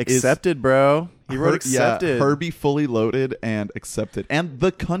written Accepted, bro. He wrote Accepted. Herbie Fully Loaded and Accepted, and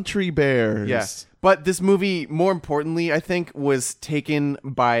The Country Bears. Yes. But this movie, more importantly, I think, was taken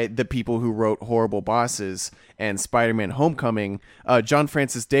by the people who wrote Horrible Bosses and Spider-Man Homecoming. John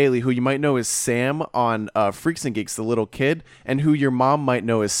Francis Daly, who you might know as Sam on Freaks and Geeks, the little kid, and who your mom might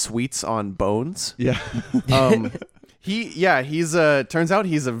know as Sweets on Bones. Yeah. He's turns out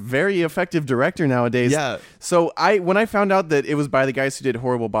he's a very effective director nowadays. Yeah. So when I found out that it was by the guys who did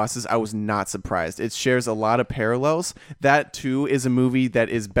Horrible Bosses, I was not surprised. It shares a lot of parallels. That too is a movie that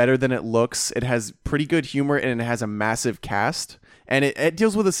is better than it looks. It has pretty good humor and it has a massive cast. And it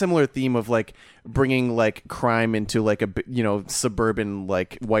deals with a similar theme of like bringing like crime into like a suburban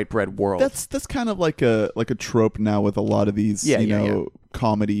like white bread world. That's kind of like a trope now with a lot of these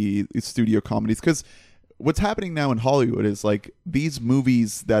comedy studio comedies, because what's happening now in Hollywood is like these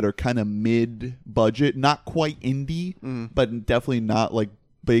movies that are kind of mid-budget, not quite indie, but definitely not like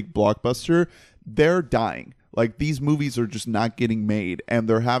big blockbuster, they're dying. Like these movies are just not getting made, and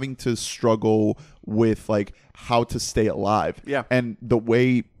they're having to struggle with like how to stay alive. Yeah. And the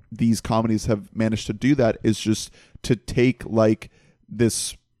way these comedies have managed to do that is just to take like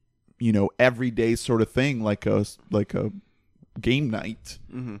this, everyday sort of thing, like a game night,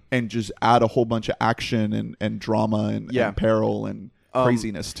 and just add a whole bunch of action and drama and peril and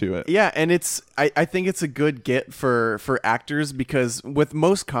craziness to it. Yeah, and I think it's a good get for actors, because with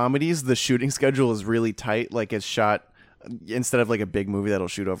most comedies the shooting schedule is really tight. Like it's shot, instead of like a big movie that'll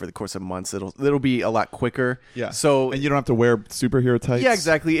shoot over the course of months, it'll be a lot quicker. Yeah. So and you don't have to wear superhero tights. Yeah,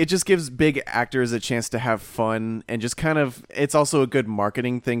 exactly. It just gives big actors a chance to have fun, and just kind of, it's also a good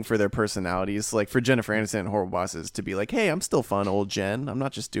marketing thing for their personalities. Like for Jennifer Aniston in Horrible Bosses to be like, hey, I'm still fun, old Jen. I'm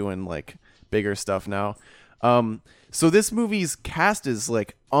not just doing like bigger stuff now. So this movie's cast is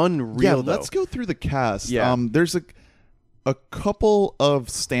like unreal. Yeah, though. let's go through the cast. Yeah. There's a couple of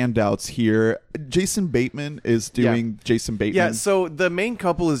standouts here. Jason Bateman is doing Jason Bateman. Yeah, so the main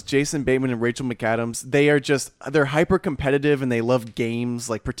couple is Jason Bateman and Rachel McAdams. They're hyper competitive and they love games,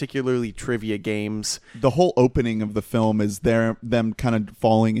 like particularly trivia games. The whole opening of the film is them kind of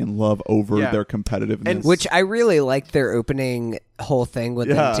falling in love over their competitiveness. And Which I really liked their opening whole thing with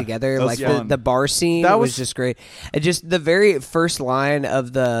them together. That Like was fun. the bar scene That was was just great. And just the very first line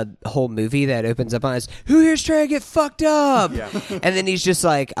of the whole movie that opens up on is, "Who here's trying to get fucked up?" Yeah. And then he's just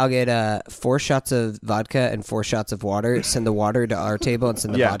like, "I'll get 4 shots of vodka and 4 shots of water. Send the water to our table and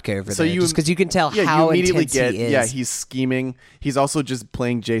send the vodka over there." Just because you can tell how you immediately intense get, he is. yeah, he's scheming. He's also just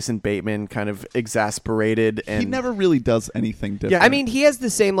playing Jason Bateman, kind of exasperated, and he never really does anything different. I mean, he has the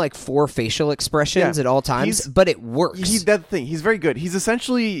same like 4 facial expressions at all times, but it works. He's that thing. He's very good. He's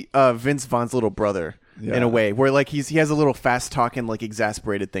essentially Vince Vaughn's little brother in a way, where like he has a little fast talking, like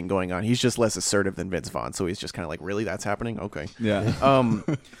exasperated thing going on. He's just less assertive than Vince Vaughn, so he's just kind of like, really, that's happening? Okay. Yeah.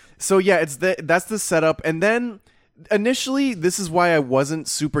 So yeah, that's the setup, and then initially this is why I wasn't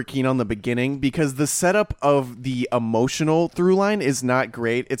super keen on the beginning, because the setup of the emotional through line is not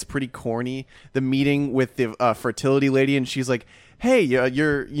great. It's pretty corny. The meeting with the fertility lady, and she's like, hey,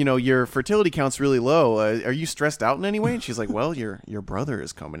 your fertility count's really low. Are you stressed out in any way? And she's like, well, your brother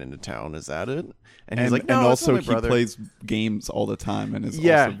is coming into town. Is that it? And he's like, no, and it's not also my he brother. plays games all the time and is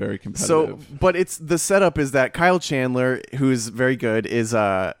also very competitive. So, but it's the setup is that Kyle Chandler, who's very good, is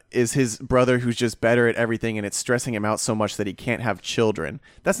his brother who's just better at everything, and it's stressing him out so much that he can't have children.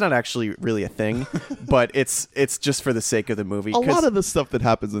 That's not actually really a thing, but it's just for the sake of the movie. A lot of the stuff that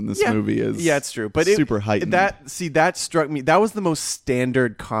happens in this movie is it's true, but super heightened. That struck me. That was the most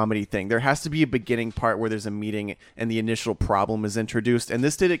standard comedy thing. There has to be a beginning part where there's a meeting and the initial problem is introduced, and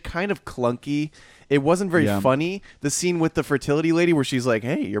this did it kind of clunky. It wasn't very funny. The scene with the fertility lady where she's like,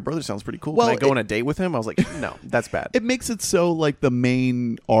 hey, your brother sounds pretty cool. Well, Can I go on a date with him? I was like, no, that's bad. It makes it so like the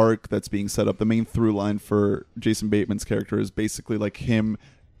main arc that's being set up, the main through line for Jason Bateman's character is basically like him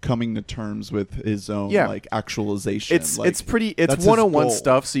coming to terms with his own like actualization. It's 101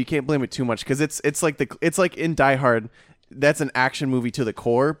 stuff, so you can't blame it too much, because it's like in Die Hard, that's an action movie to the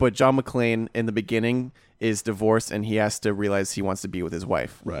core, but John McClane in the beginning is divorced and he has to realize he wants to be with his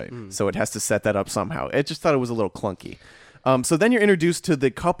wife. Right. So it has to set that up somehow. I just thought it was a little clunky. So then you're introduced to the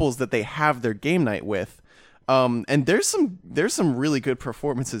couples that they have their game night with. And there's some really good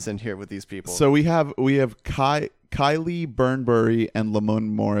performances in here with these people. So we have Kylie Burnbury and Lamont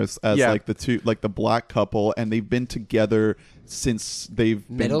Morris as like the two, like the black couple, and they've been together since they've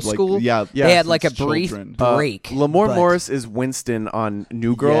middle been, school. Like, they had like a since brief children. break. Lamont Morris is Winston on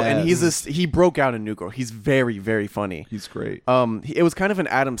New Girl, and Yes. he broke out in New Girl. He's very, very funny. He's great. It was kind of an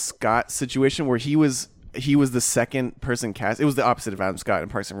Adam Scott situation where he was he was the second person cast. It was the opposite of Adam Scott in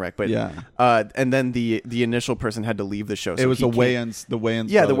Parks and Rec, but Yeah. and then the initial person had to leave the show. So It was he the came- Wayans. The Wayans.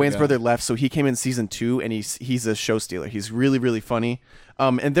 Yeah, brother, the Wayans brother left, so he came in season 2, and he's a show stealer. He's really, really funny.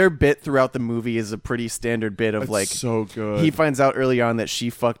 And their bit throughout the movie is a pretty standard bit of It's like so good. he finds out early on that she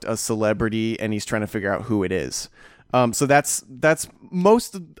fucked a celebrity, and he's trying to figure out who it is. So that's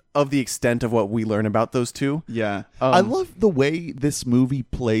most of the extent of what we learn about those two. Yeah. I love the way this movie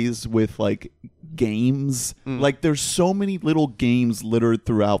plays with like games. Like there's so many little games littered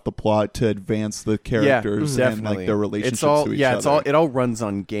throughout the plot to advance the characters and definitely. like their relationships It's all to each other. it all runs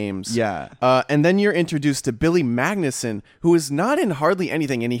on games. Yeah. And then you're introduced to Billy Magnuson, who is not in hardly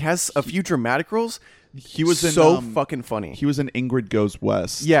anything, and he has a few dramatic roles. He was so in, fucking funny. He was in Ingrid Goes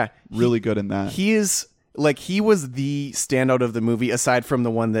West. Yeah, Really good in that. He is like he was the standout of the movie, aside from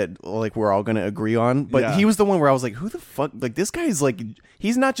the one that like we're all gonna agree on. But Yeah. he was the one where I was like, who the fuck? Like this guy's like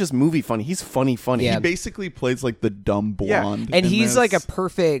he's not just movie funny. He's funny. Yeah. He basically plays like the dumb Yeah. blonde. And in he's this. like a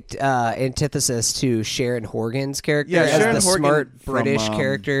perfect antithesis to Sharon Horgan's character Yeah, as Sharon the Horgan smart from, British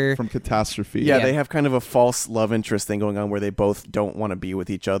character. from Catastrophe. Yeah, Yeah. they have kind of a false love interest thing going on where they both don't want to be with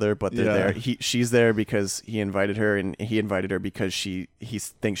each other, but they're Yeah. there. She's there because he invited her, and he invited her because he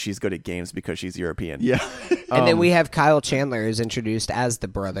thinks she's good at games because she's European. Yeah. And then we have Kyle Chandler who's introduced as the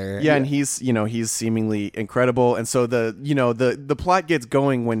brother. Yeah, and he's seemingly incredible, and so the plot gets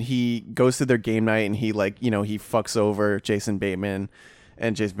going when he goes to their game night and he he fucks over Jason Bateman,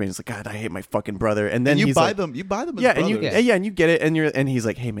 and Jason Bateman's like, God, I hate my fucking brother, and then you he's buy like, them. You buy them. As yeah, and you brothers. and you get it, and he's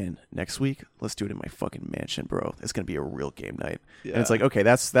like, hey man, next week let's do it in my fucking mansion, bro. It's gonna be a real game night, and it's Yeah. like, okay,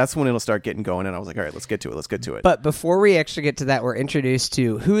 that's when it'll start getting going, and I was like, all right, let's get to it. But before we actually get to that, we're introduced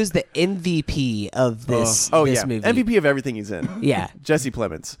to who is the MVP of this, oh this yeah, movie. MVP of everything he's in. Yeah. Jesse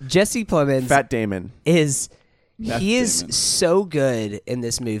Plemons, Jesse Plemons Fat Damon. is Meth he is Damon. so good in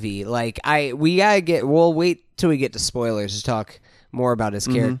this movie. Like we'll wait till we get to spoilers to talk more about his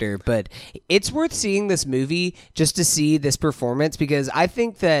character, but it's worth seeing this movie just to see this performance, because I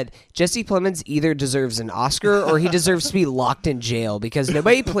think that Jesse Plemons either deserves an Oscar or he deserves to be locked in jail, because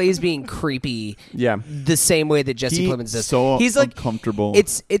nobody plays being creepy Yeah. the same way that Jesse Plemons does. so He's like uncomfortable.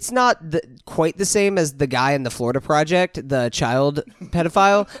 It's not quite the same as the guy in the Florida Project, the child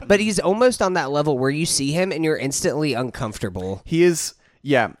pedophile, but he's almost on that level where you see him and you're instantly uncomfortable. He is,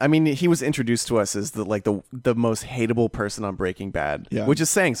 yeah. I mean, he was introduced to us as the most hateable person on Breaking Bad, Yeah. which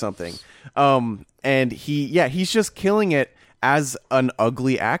is saying something. And he's just killing it as an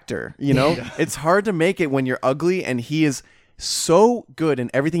ugly actor. You know, it's hard to make it when you're ugly, and he is so good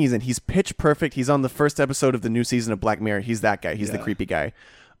in everything he's in. He's pitch perfect. He's on the first episode of the new season of Black Mirror. He's that guy. He's the creepy guy.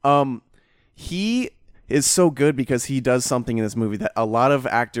 He is so good because he does something in this movie that a lot of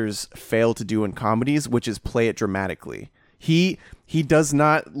actors fail to do in comedies, which is play it dramatically. He does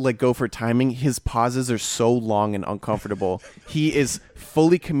not go for timing. His pauses are so long and uncomfortable. He is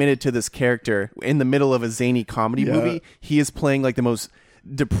fully committed to this character in the middle of a zany comedy movie. He is playing like the most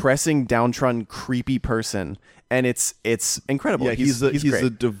depressing, downtrodden, creepy person, and it's incredible. Yeah, he's great. a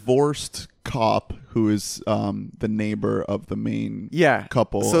divorced cop who is the neighbor of the main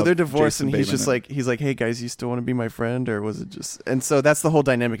couple. So they're of divorced, Jason and he's Bateman just like, hey guys, you still want to be my friend, or was it just? And so that's the whole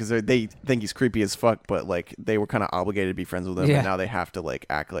dynamic, is they think he's creepy as fuck, but like they were kind of obligated to be friends with him, Yeah. and now they have to like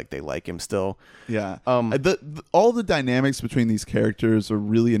act like they like him still. Yeah. All the dynamics between these characters are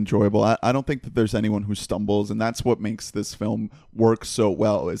really enjoyable. I don't think that there's anyone who stumbles, and that's what makes this film work so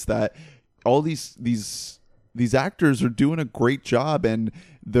well, is that all these actors are doing a great job, and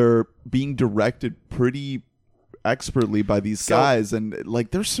they're being directed pretty expertly by these guys, and like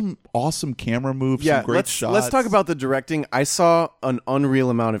there's some awesome camera moves, some great shots. Let's talk about the directing. I saw an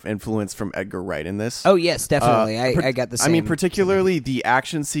unreal amount of influence from Edgar Wright in this. Oh yes, definitely. I got the same. I mean, particularly the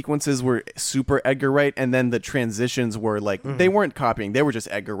action sequences were super Edgar Wright, and then the transitions were like they weren't copying; they were just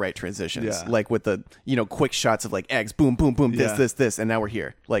Edgar Wright transitions, Yeah. like with the quick shots of like eggs, boom, boom, boom, Yeah. this, and now we're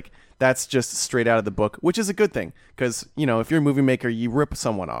here. Like that's just straight out of the book, which is a good thing, because if you're a movie maker, you rip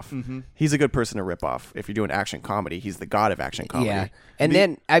someone off. He's a good person to rip off. If you're doing action comedy, he's the god of action comedy. Yeah, and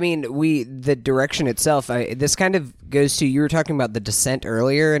then I mean, the direction itself. This kind of goes to, you were talking about The Descent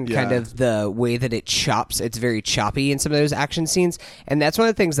earlier, and kind Yeah. of the way that it chops. It's very choppy in some of those action scenes, and that's one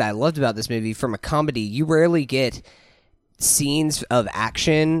of the things that I loved about this movie. From a comedy, you rarely get scenes of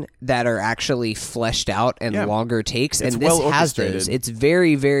action that are actually fleshed out and Yeah. longer takes, It's and this well has those. orchestrated. It's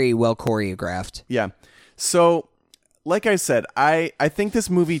very, very well choreographed. Yeah. So, like I said, I think this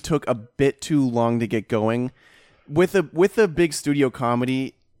movie took a bit too long to get going. With a big studio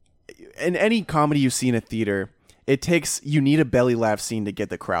comedy, in any comedy you see in a theater, you need a belly laugh scene to get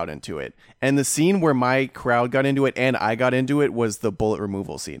the crowd into it. And the scene where my crowd got into it and I got into it was the bullet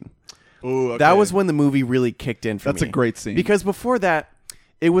removal scene. Ooh, okay. That was when the movie really kicked in for me. That's a great scene. Because before that,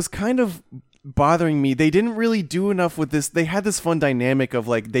 it was kind of bothering me. They didn't really do enough with this. They had this fun dynamic of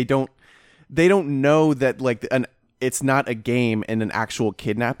like they don't know that like it's not a game and an actual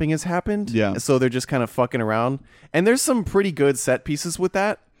kidnapping has happened. Yeah. So they're just kind of fucking around. And there's some pretty good set pieces with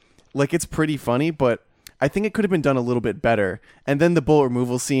that. Like it's pretty funny, but I think it could have been done a little bit better. And then the bullet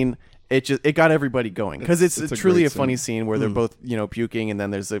removal scene, it got everybody going because it's truly great a funny scene. scene where they're both, you know, puking, and then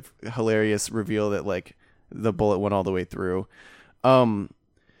there's a hilarious reveal that like the bullet went all the way through.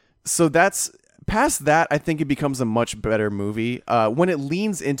 So that's past that. I think it becomes a much better movie. When it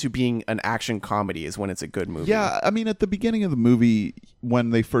leans into being an action comedy is when it's a good movie. Yeah, I mean, at the beginning of the movie, when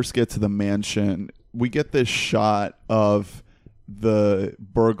they first get to the mansion, we get this shot of the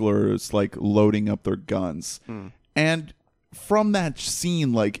burglars like loading up their guns, and from that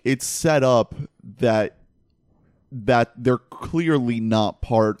scene, like it's set up that they're clearly not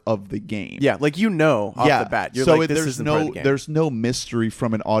part of the game. Yeah, like off the bat. You're so like, this there's isn't part of the game. there's no mystery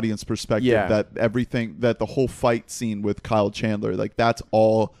from an audience perspective Yeah. that the whole fight scene with Kyle Chandler, like that's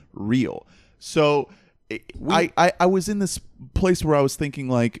all real. So I was in this place where I was thinking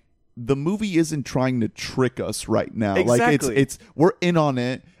like the movie isn't trying to trick us right now. Exactly. Like it's we're in on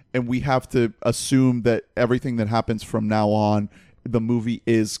it, and we have to assume that everything that happens from now on, the movie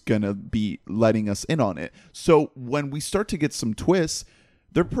is gonna be letting us in on it. So when we start to get some twists,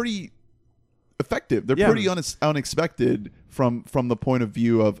 they're pretty effective. They're pretty unexpected from the point of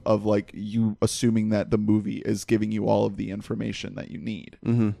view of like you assuming that the movie is giving you all of the information that you need.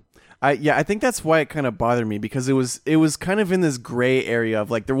 Mm-hmm. I think that's why it kind of bothered me, because it was kind of in this gray area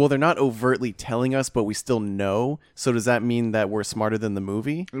of like they're not overtly telling us, but we still know. So does that mean that we're smarter than the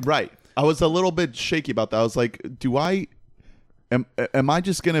movie? Right. I was a little bit shaky about that. I was like, am I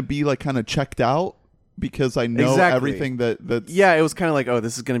just gonna be like kind of checked out because I know Exactly. everything that's Yeah, it was kind of like, oh,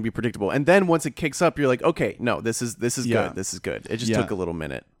 this is going to be predictable. And then once it kicks up, you're like, okay, no, this is Yeah. good. This is good. It just Yeah. took a little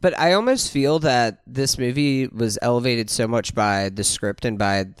minute. But I almost feel that this movie was elevated so much by the script and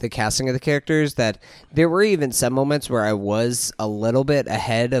by the casting of the characters that there were even some moments where I was a little bit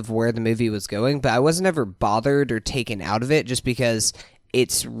ahead of where the movie was going, but I wasn't ever bothered or taken out of it just because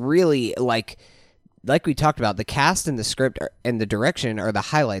it's really like we talked about, the cast and the script and the direction are the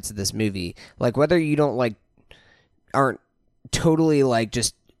highlights of this movie. Like whether you aren't totally like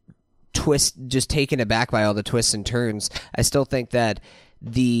just taken aback by all the twists and turns, I still think that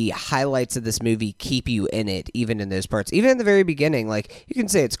the highlights of this movie keep you in it, even in those parts. Even in the very beginning, like you can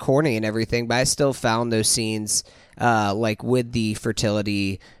say it's corny and everything, but I still found those scenes like with the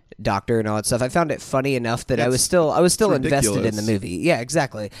fertility doctor and all that stuff. I found it funny enough that I was still invested in the movie. Yeah,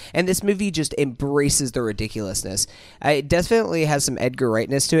 exactly. And this movie just embraces the ridiculousness. It definitely has some Edgar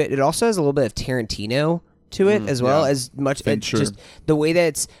Wright-ness to it. It also has a little bit of Tarantino to it as well, as much just the way that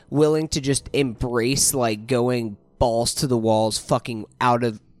it's willing to just embrace like going balls to the walls, fucking out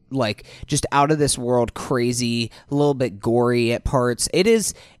of this world, crazy, a little bit gory at parts.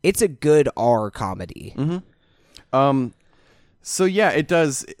 It's a good R comedy. So yeah, it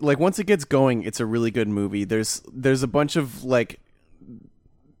does. Like once it gets going, it's a really good movie. There's a bunch of like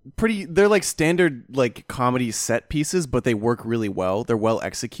they're like standard like comedy set pieces, but they work really well. They're well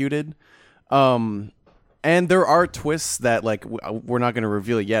executed. And there are twists that like we're not going to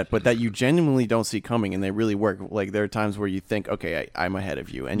reveal it yet, but that you genuinely don't see coming, and they really work. Like there are times where you think, okay, I'm ahead of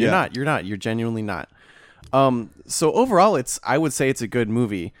you, and you're not. You're genuinely not. So overall, I would say it's a good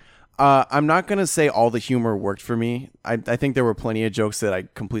movie. I'm not going to say all the humor worked for me. I think there were plenty of jokes that I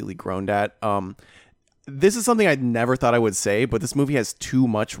completely groaned at. This is something I never thought I would say, but this movie has too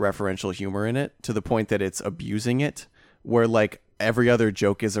much referential humor in it to the point that it's abusing it, where like every other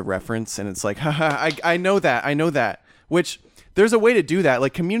joke is a reference, and it's like, haha, I know that, which there's a way to do that.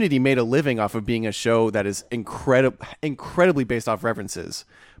 Like Community made a living off of being a show that is incredibly based off references.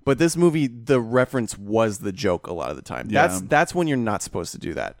 But this movie, the reference was the joke a lot of the time. Yeah. That's when you're not supposed to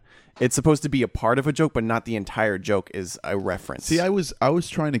do that. It's supposed to be a part of a joke, but not the entire joke is a reference. See, I was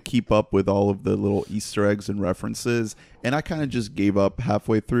trying to keep up with all of the little Easter eggs and references, and I kind of just gave up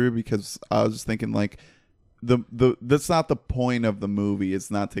halfway through because I was thinking like that's not the point of the movie.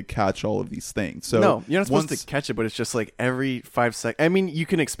 It's not to catch all of these things. So no, you're not supposed to catch it, but it's just like every 5 seconds. I mean, you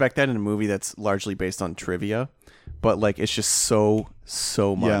can expect that in a movie that's largely based on trivia, but like it's just so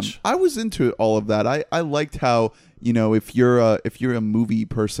much. Yeah, I was into all of that. I liked how, you know, if you're a movie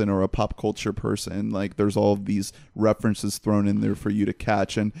person or a pop culture person, like there's all of these references thrown in there for you to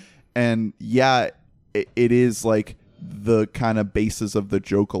catch, and yeah, it is like the kind of basis of the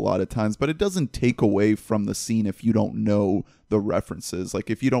joke a lot of times, but it doesn't take away from the scene if you don't know the references.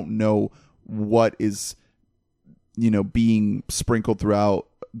 Like if you don't know what is, you know, being sprinkled throughout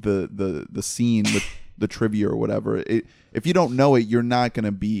the scene with the trivia or whatever. If you don't know it, you're not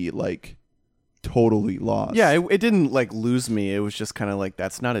gonna be like totally lost. Yeah, it didn't like lose me. It was just kind of like,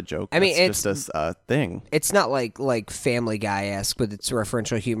 that's not a joke. I mean, that's just a thing. It's not like Family Guy-esque with its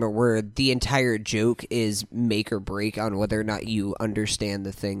referential humor where the entire joke is make or break on whether or not you understand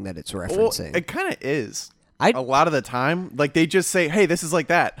the thing that it's Well, referencing. it kind of is. I- A lot of the time, like they just say, "Hey, this is like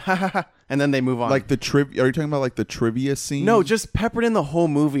that," and then they move on. Like the trivia. Are you talking about like the trivia scene? no, just peppered in the whole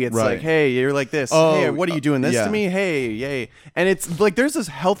movie. It's Right. like, "Hey, you're like this. Oh, hey, what are you doing this yeah. to me? Hey, yay!" And it's like there's this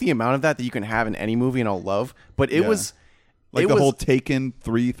healthy amount of that you can have in any movie, and I'll love. But it Yeah. was like it the was, whole Taken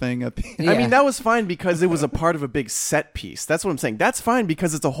 3 thing at the end. I Yeah. mean, that was fine because it was a part of a big set piece. That's what I'm saying. That's fine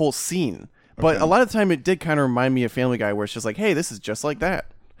because it's a whole scene. But Okay. a lot of the time, it did kind of remind me of Family Guy, where it's just like, "Hey, this is just like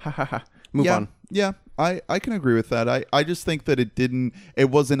that." Ha ha ha. Move yeah, on. Yeah, I can agree with that. I just think that it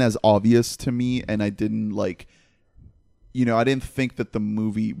wasn't as obvious to me, and I didn't like, I didn't think that the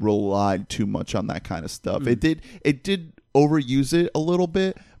movie relied too much on that kind of stuff. It did overuse it a little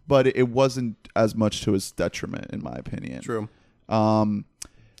bit, but it wasn't as much to its detriment, in my opinion. True.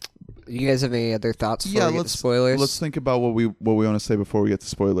 You guys have any other thoughts before we get to let's spoilers? Let's think about what we want to say before we get to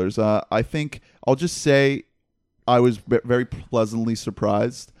spoilers. I think I'll just say I was very pleasantly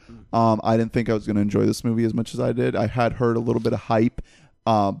surprised. I didn't think I was going to enjoy this movie as much as I did. I had heard a little bit of hype,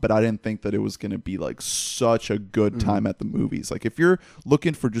 but I didn't think that it was going to be like such a good time at the movies. Like if you're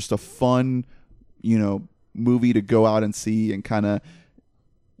looking for just a fun, movie to go out and see and kind of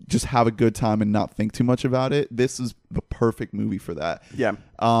just have a good time and not think too much about it, this is the perfect movie for that. Yeah.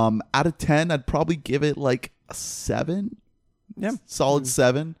 Out of 10, I'd probably give it like a 7. Yeah. Solid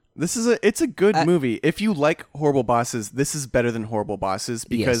 7. It's a good movie. If you like Horrible Bosses, this is better than Horrible Bosses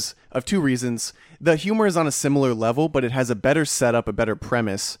because of two reasons. The humor is on a similar level, but it has a better setup, a better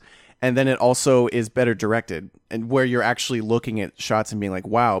premise, and then it also is better directed, and where you're actually looking at shots and being like,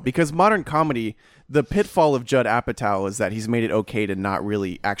 wow. Because modern comedy, the pitfall of Judd Apatow is that he's made it okay to not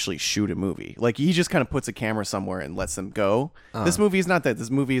really actually shoot a movie. Like he just kind of puts a camera somewhere and lets them go. This movie is not that. This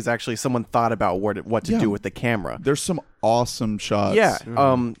movie is actually someone thought about what to do with the camera. There's some awesome shots. Yeah.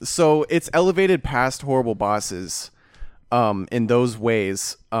 So it's elevated past Horrible Bosses in those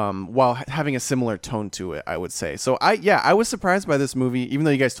ways while having a similar tone to it, I would say. So I was surprised by this movie, even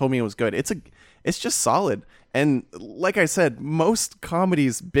though you guys told me it was good. It's just solid. And like I said, most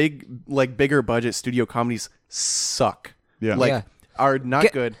comedies, bigger budget studio comedies suck. Yeah. Like are not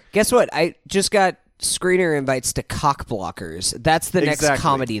good. Guess what? I just got screener invites to Cock Blockers. That's the next Exactly.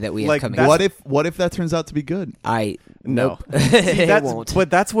 comedy that we have Like, coming. that's- What if that turns out to be good? No. Nope. It won't. But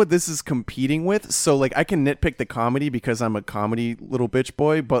that's what this is competing with. So like I can nitpick the comedy because I'm a comedy little bitch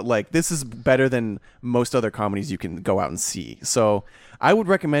boy, but like this is better than most other comedies you can go out and see. So I would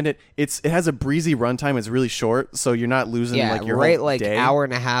recommend it. It has a breezy runtime. It's really short, so you're not losing like your right, whole like day. hour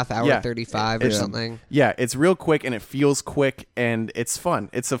and a half, hour Yeah. 35 or something. Yeah, it's real quick and it feels quick and it's fun.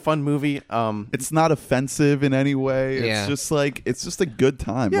 It's a fun movie. It's not offensive in any way. Yeah. It's just a good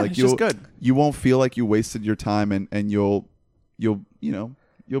time. Yeah, like it's just good. You won't feel like you wasted your time, and you'll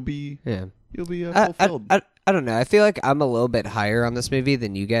be Yeah. fulfilled. I don't know. I feel like I'm a little bit higher on this movie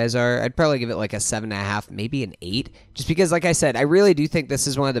than you guys are. I'd probably give it like a 7.5, maybe an 8, just because, like I said, I really do think this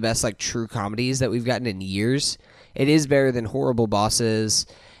is one of the best like true comedies that we've gotten in years. It is better than Horrible Bosses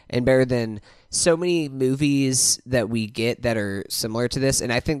and better than so many movies that we get that are similar to this.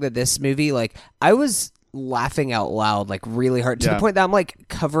 And I think that this movie, like, I was laughing out loud like really hard to the Yeah. point that I'm like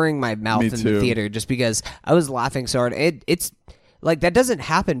covering my mouth Me in too. the theater just because I was laughing so hard. It's like that doesn't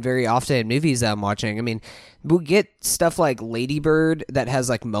happen very often in movies that I'm watching. I mean, we get stuff like Lady Bird that has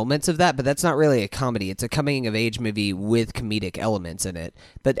like moments of that, but that's not really a comedy. It's a coming of age movie with comedic elements in it.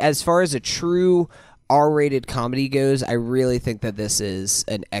 But as far as a true R-rated comedy goes, I really think that this is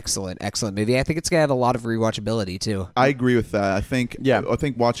an excellent movie. I think it's gonna have a lot of rewatchability too. I agree with that. I think Yeah. I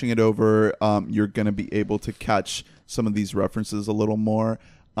think watching it over, you're gonna be able to catch some of these references a little more.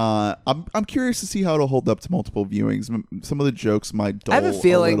 I'm curious to see how it'll hold up to multiple viewings. Some of the jokes might dull I have a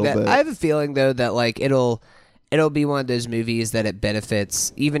feeling little bit. I have a feeling though that like it'll be one of those movies that it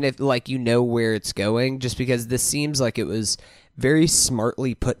benefits even if like you know where it's going, just because this seems like it was very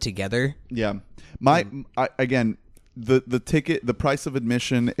smartly put together. Yeah. Again, the price of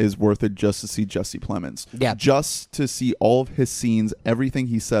admission is worth it just to see Jesse Plemons. Yeah. Just to see all of his scenes, everything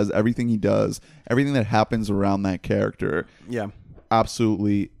he says, everything he does, everything that happens around that character. Yeah.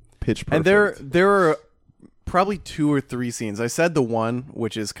 Absolutely pitch perfect. And there are probably 2 or 3 scenes. I said the one,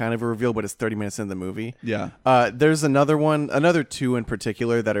 which is kind of a reveal, but it's 30 minutes into the movie. Yeah. There's another 2 in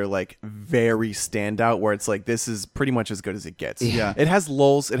particular that are like very standout, where it's like, this is pretty much as good as it gets. Yeah. It has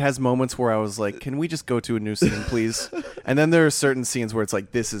lulls. It has moments where I was like, can we just go to a new scene, please? And then there are certain scenes where it's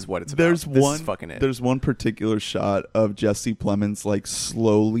like, this is what it's about. This is fucking it. There's one particular shot of Jesse Plemons like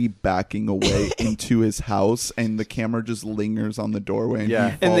slowly backing away into his house, and the camera just lingers on the doorway. And Yeah.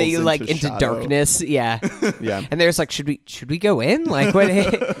 he And they falls like into shadow. darkness. Yeah. Yeah. And there's like, should we go in? Like what?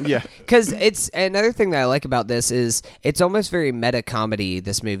 Yeah. Because it's another thing that I like about this is it's almost very meta comedy.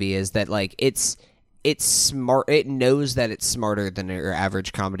 This movie is that like it's smart. It knows that it's smarter than your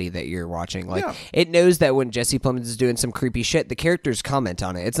average comedy that you're watching. Like it knows that when Jesse Plemons is doing some creepy shit, the characters comment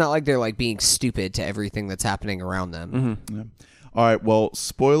on it. It's not like they're like being stupid to everything that's happening around them. Yeah. All right. Well,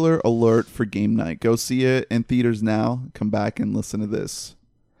 spoiler alert for Game Night. Go see it in theaters now. Come back and listen to this.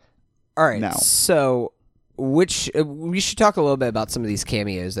 All right. Now. So we should talk a little bit about some of these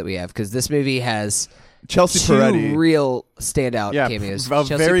cameos that we have, because this movie has Chelsea two Peretti. real standout Yeah, cameos. a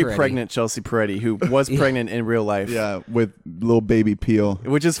Chelsea very Peretti. pregnant Chelsea Peretti, who was pregnant in real life. Yeah, with little baby Peel.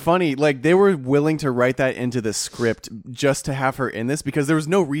 Which is funny. Like, they were willing to write that into the script just to have her in this, because there was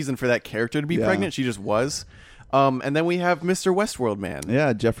no reason for that character to be Yeah. pregnant. She just was. And then we have Mr. Westworld Man.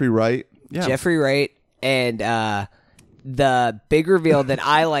 Yeah, Jeffrey Wright. Yeah. Jeffrey Wright, and the big reveal that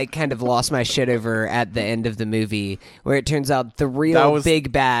I like kind of lost my shit over at the end of the movie, where it turns out the real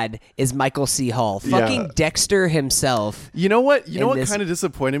big bad is Michael C. Hall, fucking Dexter himself. You know what? You know what this- kind of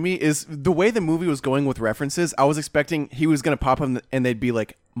disappointed me is the way the movie was going with references. I was expecting he was going to pop up and they'd be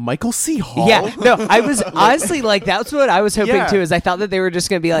like, Michael C. Hall? Yeah, no, I was honestly like, that's what I was hoping Yeah. too, is I thought that they were just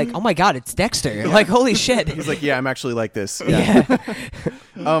going to be like, oh my God, it's Dexter. Like, holy shit. He's like, yeah, I'm actually like this. Yeah.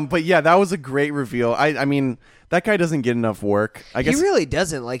 But yeah, that was a great reveal. I mean, that guy doesn't get enough work. I guess He really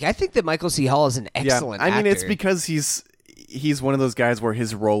doesn't. Like, I think that Michael C. Hall is an excellent I mean, it's actor. because he's one of those guys where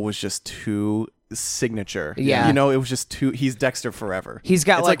his role was just too signature. Yeah. You know, it was just too. He's Dexter forever. He's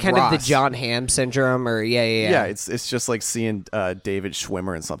got It's like kind of the Ross. John Hamm syndrome, or yeah. Yeah, it's just like seeing David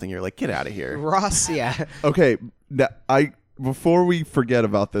Schwimmer and something. You're like, get out of here. Ross, yeah. Okay, before we forget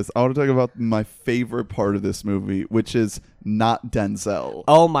about this, I want to talk about my favorite part of this movie, which is not Denzel.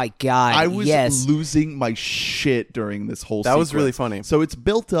 Oh my God, I was yes. losing my shit during this whole That was sequence. really funny. So it's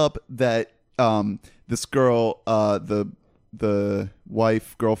built up that this girl, the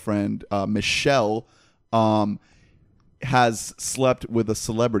wife, girlfriend, Michelle, has slept with a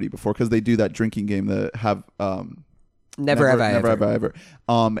celebrity before, because they do that drinking game that have Never have I ever.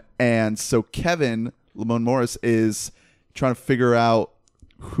 And so Kevin Lamone Morris is trying to figure out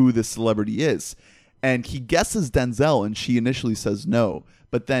who this celebrity is, and he guesses Denzel, and she initially says no.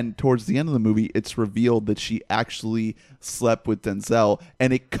 But then towards the end of the movie, it's revealed that she actually slept with Denzel,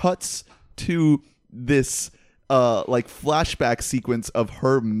 and it cuts to this like flashback sequence of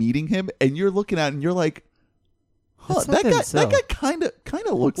her meeting him, and you're looking at it and you're like, huh, That's not that guy Denzel. kind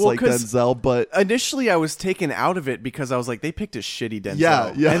of looks Well, like 'cause Denzel, but Initially, I was taken out of it because I was like, they picked a shitty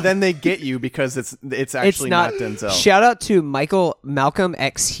Denzel. Yeah. And then they get you because it's actually not Denzel. Shout out to Malcolm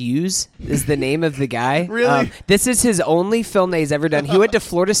X Hughes is the name of the guy. Really? This is his only film that he's ever done. He went to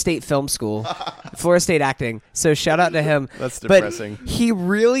Florida State Film School, Florida State acting. So shout out to him. That's But depressing. he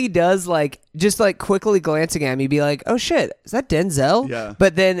really does just quickly glancing at me, be like, "Oh shit, is that Denzel?" Yeah.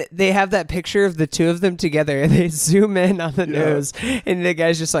 But then they have that picture of the two of them together, and they zoom in on the nose, and the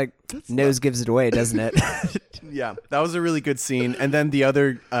guy's just like, "Nose gives it away, doesn't it?" Yeah, that was a really good scene. And then the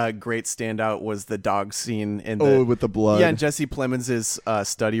other great standout was the dog scene in the with the blood. Yeah, in Jesse Plemons'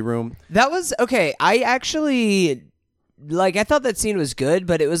 study room. That was okay. I actually I thought that scene was good,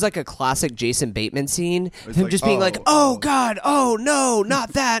 but it was like a classic Jason Bateman scene. Him like, just being like, oh, "Oh God, oh no,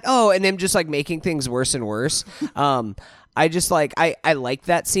 not that, oh," and him just like making things worse and worse. I just I liked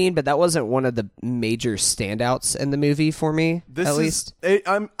that scene, but that wasn't one of the major standouts in the movie for me. At least.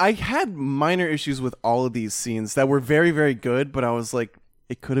 I had minor issues with all of these scenes that were very, very good, but I was like,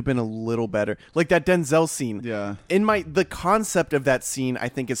 it could have been a little better. Like that Denzel scene. Yeah. The concept of that scene, I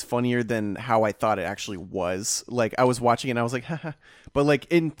think, is funnier than how I thought it actually was. Like, I was watching it and I was like, haha. But like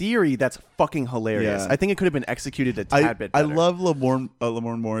in theory, that's fucking hilarious. Yeah. I think it could have been executed a tad bit I better. love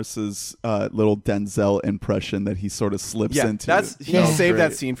Lamorne Morris's little Denzel impression that he sort of slips into. He That was saved that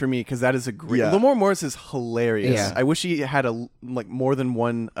great. scene for me because that is a great. Yeah. Lamorne Morris is hilarious. Yeah. I wish he had more than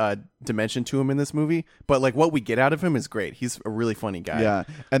one dimension to him in this movie, but like what we get out of him is great. He's a really funny guy. Yeah,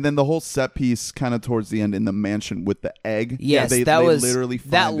 and then the whole set piece kind of towards the end in the mansion with the egg. Yes, they that was literally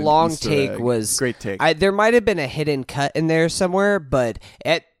that find an long Easter take egg. was Great take. There might have been a hidden cut in there somewhere, but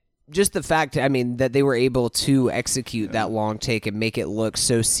just the fact, I mean, that they were able to execute that long take and make it look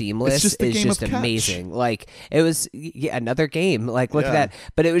so seamless just a is game just of catch. amazing. Like, it was another game. Like, look at Yeah. that.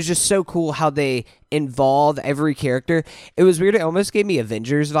 But it was just so cool how they involve every character. It was weird. It almost gave me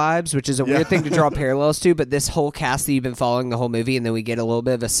Avengers vibes, which is a weird thing to draw parallels to. But this whole cast that you've been following the whole movie, and then we get a little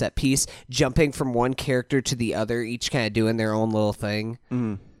bit of a set piece, jumping from one character to the other, each kind of doing their own little thing.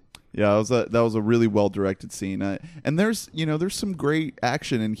 Yeah, that was a really well directed scene, and there's some great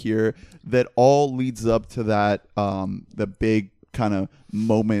action in here that all leads up to that the big kind of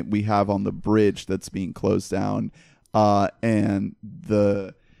moment we have on the bridge that's being closed down, and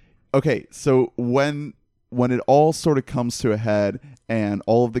so when it all sort of comes to a head and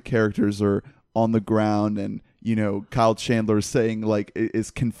all of the characters are on the ground and Kyle Chandler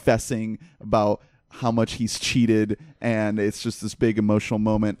is confessing about how much he's cheated, and it's just this big emotional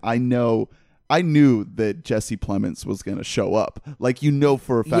moment. I knew that Jesse Plemons was going to show up. Like,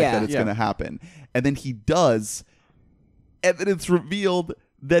 for a fact that it's going to happen. And then he does, and then it's revealed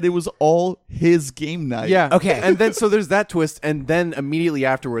that it was all his game night. Yeah. Okay. And then so there's that twist, and then immediately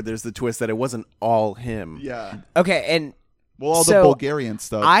afterward there's the twist that it wasn't all him. Yeah. Okay, and Well, all the So, Bulgarian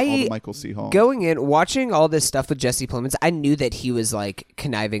stuff, all the Michael C. Hall. going in, watching all this stuff with Jesse Plemons, I knew that he was like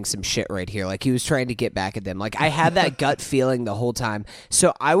conniving some shit right here. Like, he was trying to get back at them. Like, I had that gut feeling the whole time.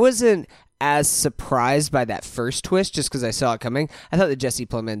 So I wasn't as surprised by that first twist just because I saw it coming. I thought that Jesse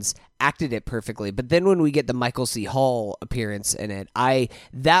Plemons acted it perfectly. But then when we get the Michael C. Hall appearance in it,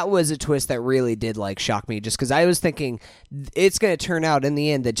 that was a twist that really did like shock me, just because I was thinking it's going to turn out in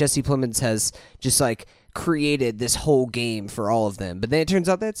the end that Jesse Plemons has just like created this whole game for all of them. But then it turns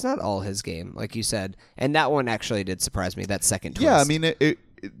out that it's not all his game, like you said. And that one actually did surprise me, that second twist. Yeah, I mean,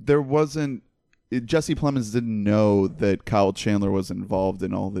 there wasn't... Jesse Plemons didn't know that Kyle Chandler was involved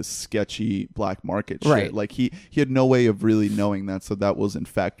in all this sketchy black market shit. Right. Like, he had no way of really knowing that, so that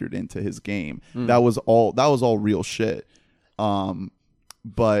wasn't factored into his game. That was all real shit.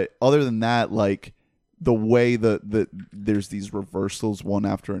 But other than that, like, the way that there's these reversals one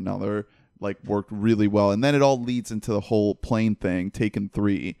after another, like, worked really well. And then it all leads into the whole plane thing, Taken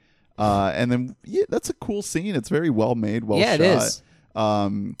 3. And then, that's a cool scene. It's very well made, well shot. It is.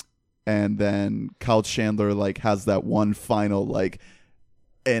 And then Kyle Chandler, like, has that one final, like,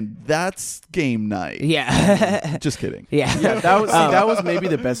 and that's game night. Yeah. Just kidding. Yeah. Yeah, that was maybe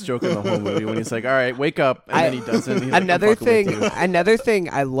the best joke in the whole movie when he's like, "All right, wake up," and then he doesn't. He's like, "I'm Another fucking with you." another thing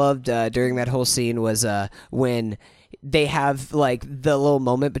I loved during that whole scene was when they have like the little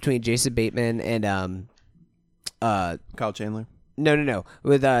moment between Jason Bateman and Kyle Chandler. no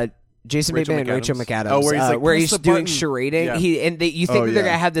with Jason Rachel Bateman and Rachel McAdams. McAdams. Oh, where he's like, where "Press he's the doing button." charading. Yeah. You think that they're yeah.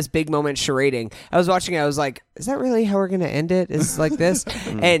 gonna have this big moment charading. I was watching it. I was like, is that really how we're gonna end it? Is like this?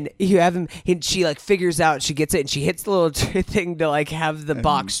 And you have him. She like figures out. She gets it, and she hits the little thing to like have the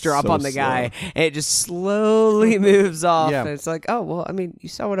box drop so on the guy, and it just slowly moves off. Yeah. And it's like, oh well, I mean, you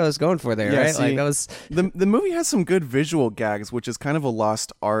saw what I was going for there, Yeah, right? see, Like that was. the movie has some good visual gags, which is kind of a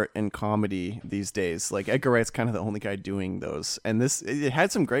lost art in comedy these days. Like, Edgar Wright's kind of the only guy doing those, and it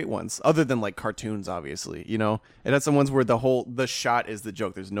had some great ones, other than like cartoons, obviously. It had some ones where the shot is the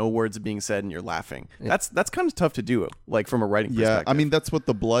joke. There's no words being said, and you're laughing. That's kind of tough to do, like, from a writing Yeah, perspective. I mean, that's what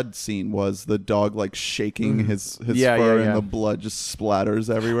the blood scene was. The dog, like, shaking his Yeah, fur, yeah. and the blood just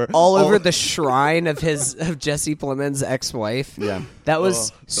splatters everywhere. All over the shrine of Jesse Plemons' ex-wife. Yeah. That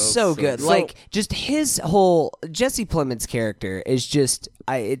was that was so so good. good. Like, just his whole Jesse Plemons' character is just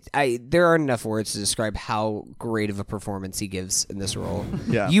there aren't enough words to describe how great of a performance he gives in this role.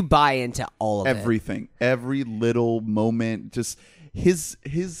 Yeah. You buy into all of it. everything, every little moment, just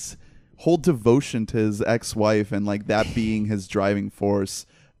his whole devotion to his ex-wife, and like that being his driving force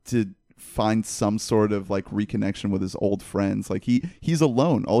to find some sort of like reconnection with his old friends. Like he's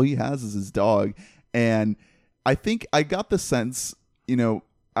alone. All he has is his dog. And I think I got the sense,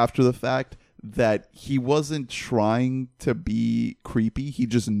 after the fact, that he wasn't trying to be creepy. He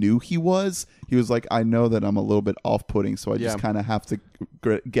just knew he was. He was like, I know that I'm a little bit off-putting, so I just kind of have to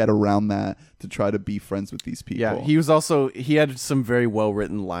get around that to try to be friends with these people. Yeah, he had some very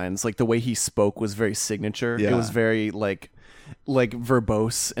well-written lines. Like, the way he spoke was very signature. Yeah. It was very like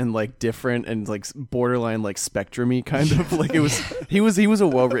verbose and like different and like borderline like spectrum-y kind of. Like, he was a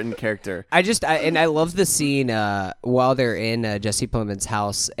well-written character. I love the scene while they're in Jesse Plemons'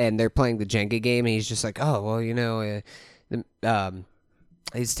 house and they're playing the Jenga game, and he's just like, oh well,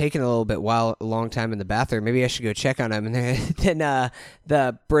 he's taking a long time in the bathroom. Maybe I should go check on him. And then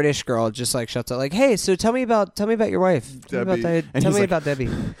the British girl just like shuts up, like, "Hey, so tell me about your wife. Tell me Debbie." about Debbie.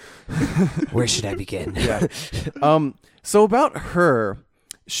 Where should I begin?" Yeah. So about her,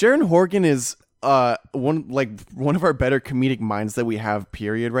 Sharon Horgan is one of our better comedic minds that we have,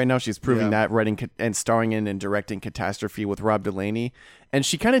 period, right now. She's proving that, writing and starring in and directing Catastrophe with Rob Delaney, and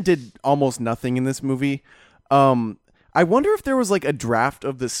she kind of did almost nothing in this movie. I wonder if there was like a draft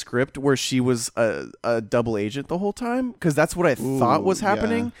of the script where she was a double agent the whole time, because that's what I thought was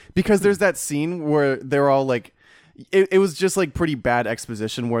happening. Because there's that scene where they're all like, it was just like pretty bad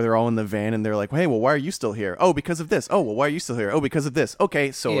exposition where they're all in the van and they're like, hey, well, why are you still here? Oh, because of this. Oh, well, why are you still here? Oh, because of this.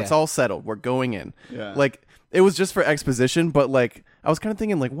 Okay, so it's all settled. We're going in. Yeah. Like, it was just for exposition, but like, I was kind of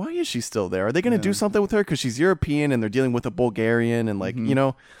thinking, like, why is she still there? Are they going to do something with her because she's European and they're dealing with a Bulgarian and like, you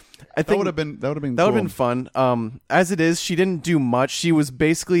know, I think that would have been fun. As it is, she didn't do much. She was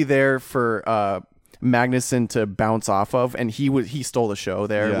basically there for Magnuson to bounce off of, and he stole the show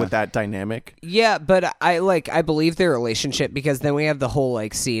there with that dynamic. Yeah, but I believe their relationship, because then we have the whole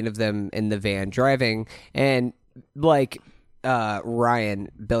like scene of them in the van driving, and like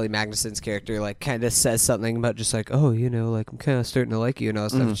Ryan, Billy Magnuson's character, like kind of says something about just like, oh, you know, like I'm kind of starting to like you and all that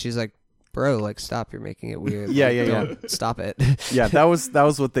stuff. And she's like, bro, like stop, you're making it weird. Don't stop it. Yeah, that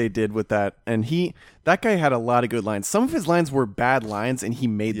was what they did with that. And that guy had a lot of good lines. Some of his lines were bad lines and he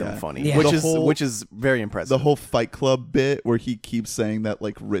made them funny, which is very impressive. The whole Fight Club bit where he keeps saying that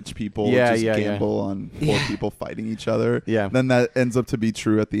like rich people gamble on poor people fighting each other. Yeah. Then that ends up to be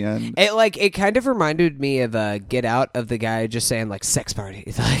true at the end. It kind of reminded me of Get Out, of the guy just saying like sex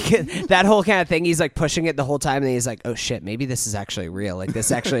party. Like that whole kind of thing. He's like pushing it the whole time and he's like, oh shit, maybe this is actually real. Like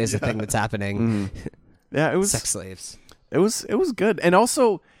this actually is a thing that's happening. Yeah, it was sex slaves. It was good. And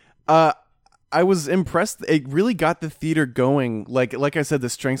also I was impressed. It really got the theater going. Like I said, the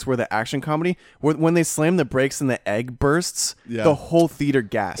strengths were the action comedy. When they slam the brakes and the egg bursts, the whole theater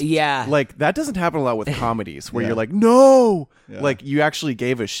gasped. Yeah. Like, that doesn't happen a lot with comedies where you're like, no! Yeah. Like, you actually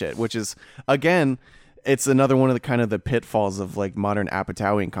gave a shit, which is, again, it's another one of the kind of the pitfalls of like modern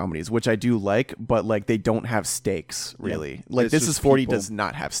Apatowian comedies, which I do like, but like they don't have stakes really. Yeah. Like This Is 40 does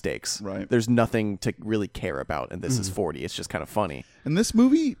not have stakes. Right. There's nothing to really care about, and This Is 40. It's just kind of funny. And this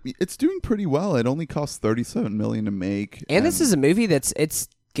movie, it's doing pretty well. It only cost $37 million to make. And this is a movie it's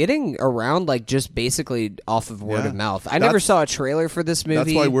getting around like just basically off of word of mouth. I never saw a trailer for this movie.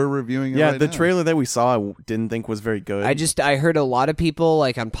 That's why we're reviewing it right the now. Trailer that we saw I didn't think was very good. I heard a lot of people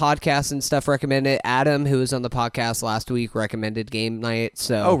like on podcasts and stuff recommend it. Adam, who was on the podcast last week, recommended Game Night.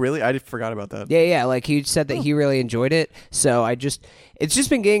 So Oh really? I forgot about that. Yeah, like he said that he really enjoyed it. So it's just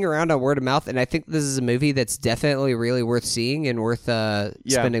been getting around on word of mouth, and I think this is a movie that's definitely really worth seeing and worth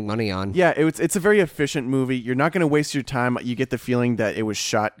spending money on. Yeah, it's a very efficient movie. You're not going to waste your time. You get the feeling that it was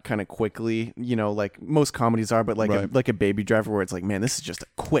shot kind of quickly, you know, like most comedies are, but like a Baby Driver where it's like, man, this is just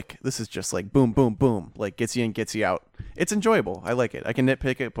this is just like boom, boom, boom, like gets you in, gets you out. It's enjoyable. I like it. I can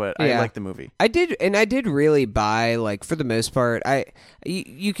nitpick it, but I like the movie. I did really buy, like, for the most part,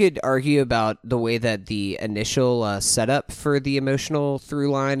 you could argue about the way that the initial setup for the emotional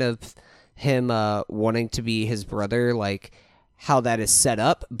through line of him wanting to be his brother, like how that is set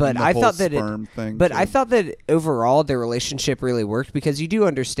up, but I thought that I thought that overall their relationship really worked, because you do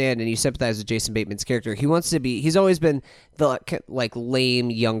understand and you sympathize with Jason Bateman's character. He's always been the like lame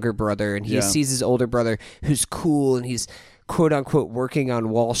younger brother, and he sees his older brother who's cool and he's quote unquote working on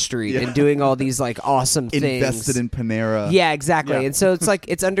Wall Street and doing all these like awesome things. Invested in Panera. Yeah, exactly. Yeah. And so it's like,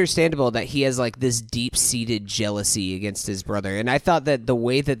 it's understandable that he has like this deep seated jealousy against his brother. And I thought that the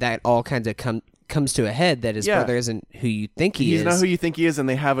way that all kinds of comes to a head, that his brother isn't who you think he is. He's not who you think he is, and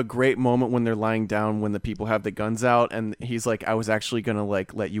they have a great moment when they're lying down when the people have the guns out, and he's like, I was actually gonna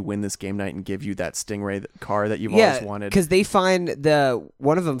like let you win this game night and give you that Stingray car that you've always wanted. Because they find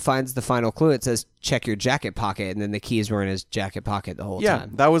one of them finds the final clue. It says check your jacket pocket, and then the keys were in his jacket pocket the whole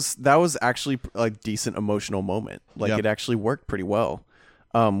time. That was actually a decent emotional moment. Like it actually worked pretty well.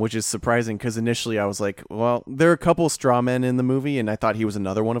 Which is surprising, because initially I was like, well, there are a couple straw men in the movie, and I thought he was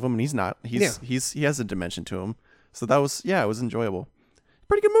another one of them, and he's not. He has a dimension to him. So that was, it was enjoyable.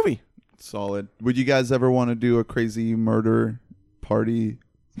 Pretty good movie. Solid. Would you guys ever want to do a crazy murder party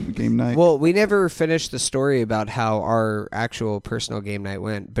game night? Well, we never finished the story about how our actual personal game night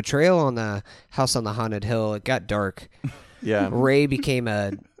went. Betrayal on the House on the Haunted Hill, it got dark. Yeah. Ray became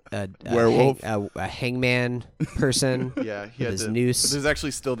a werewolf, a hangman person. Yeah, he had his noose. There's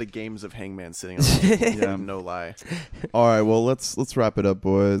actually still the games of Hangman sitting on the no lie. All right, well, let's wrap it up,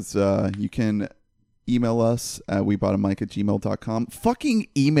 boys. You can email us at weboughtamike@gmail.com. Fucking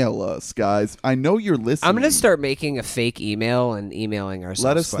email us, guys. I know you're listening. I'm gonna start making a fake email and emailing ourselves.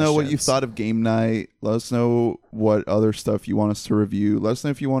 Let us know what you thought of game night. Let us know what other stuff you want us to review. Let us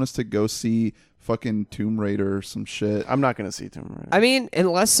know if you want us to go see fucking Tomb Raider or some shit. I'm not gonna see Tomb Raider. I mean,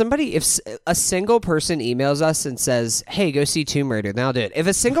 unless somebody, if a single person emails us and says, "Hey, go see Tomb Raider," then I'll do it. If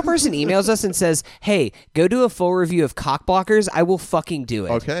a single person emails us and says, "Hey, go do a full review of Cockblockers," I will fucking do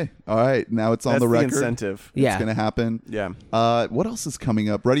it. Okay, all right. Now it's on That's the record. incentive. Yeah. It's gonna happen. Yeah. What else is coming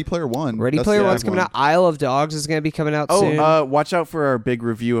up? Ready Player One. Ready That's Player the One's big coming one. out. Isle of Dogs is going to be coming out soon. Watch out for our big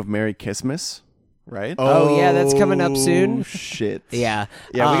review of Merry Christmas. Right? Oh, yeah, that's coming up soon. Shit. Yeah.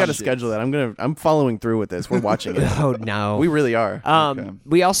 Yeah, we got to shit. schedule that. I'm following through with this. We're watching it. Oh, no. We really are. Okay.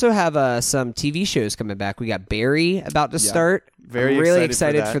 We also have some TV shows coming back. We got Barry about to start. Very I'm really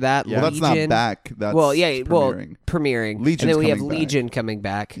excited excited for that. Yeah. Well, that's not Legion. back. That's premiering. premiering. and Legion's then we have coming back. Legion coming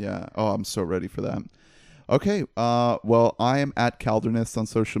back. Yeah. Oh, I'm so ready for that. Okay. Well, I am at Calderness on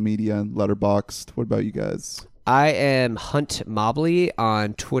social media and Letterboxd. What about you guys? I am Hunt Mobley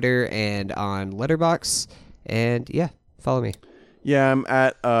on Twitter and on Letterboxd. And yeah, follow me. Yeah, I'm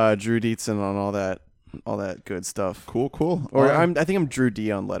at Drew Dietzen on all that good stuff. Cool. Or I think I'm Drew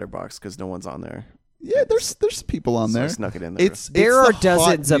D on Letterboxd because no one's on there. Yeah, there's people on So I there. snuck it in there. There are the hot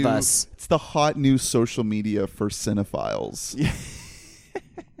dozens of new- us. It's the hot new social media for cinephiles. Yeah.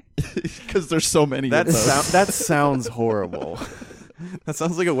 Because there's so many That of those. that sounds horrible. That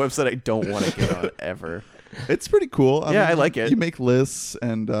sounds like a website I don't want to get on ever. It's pretty cool. Yeah, I like it. You make lists,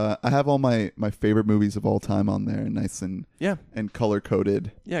 and I have all my favorite movies of all time on there, nice and color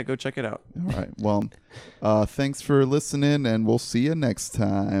coded. Yeah, go check it out. All right. Well, thanks for listening, and we'll see you next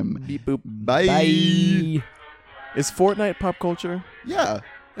time. Beep boop. Bye. Bye. Is Fortnite pop culture? Yeah.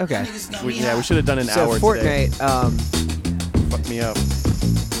 Okay. We should have done an So hour today. Fortnite, Fuck me up.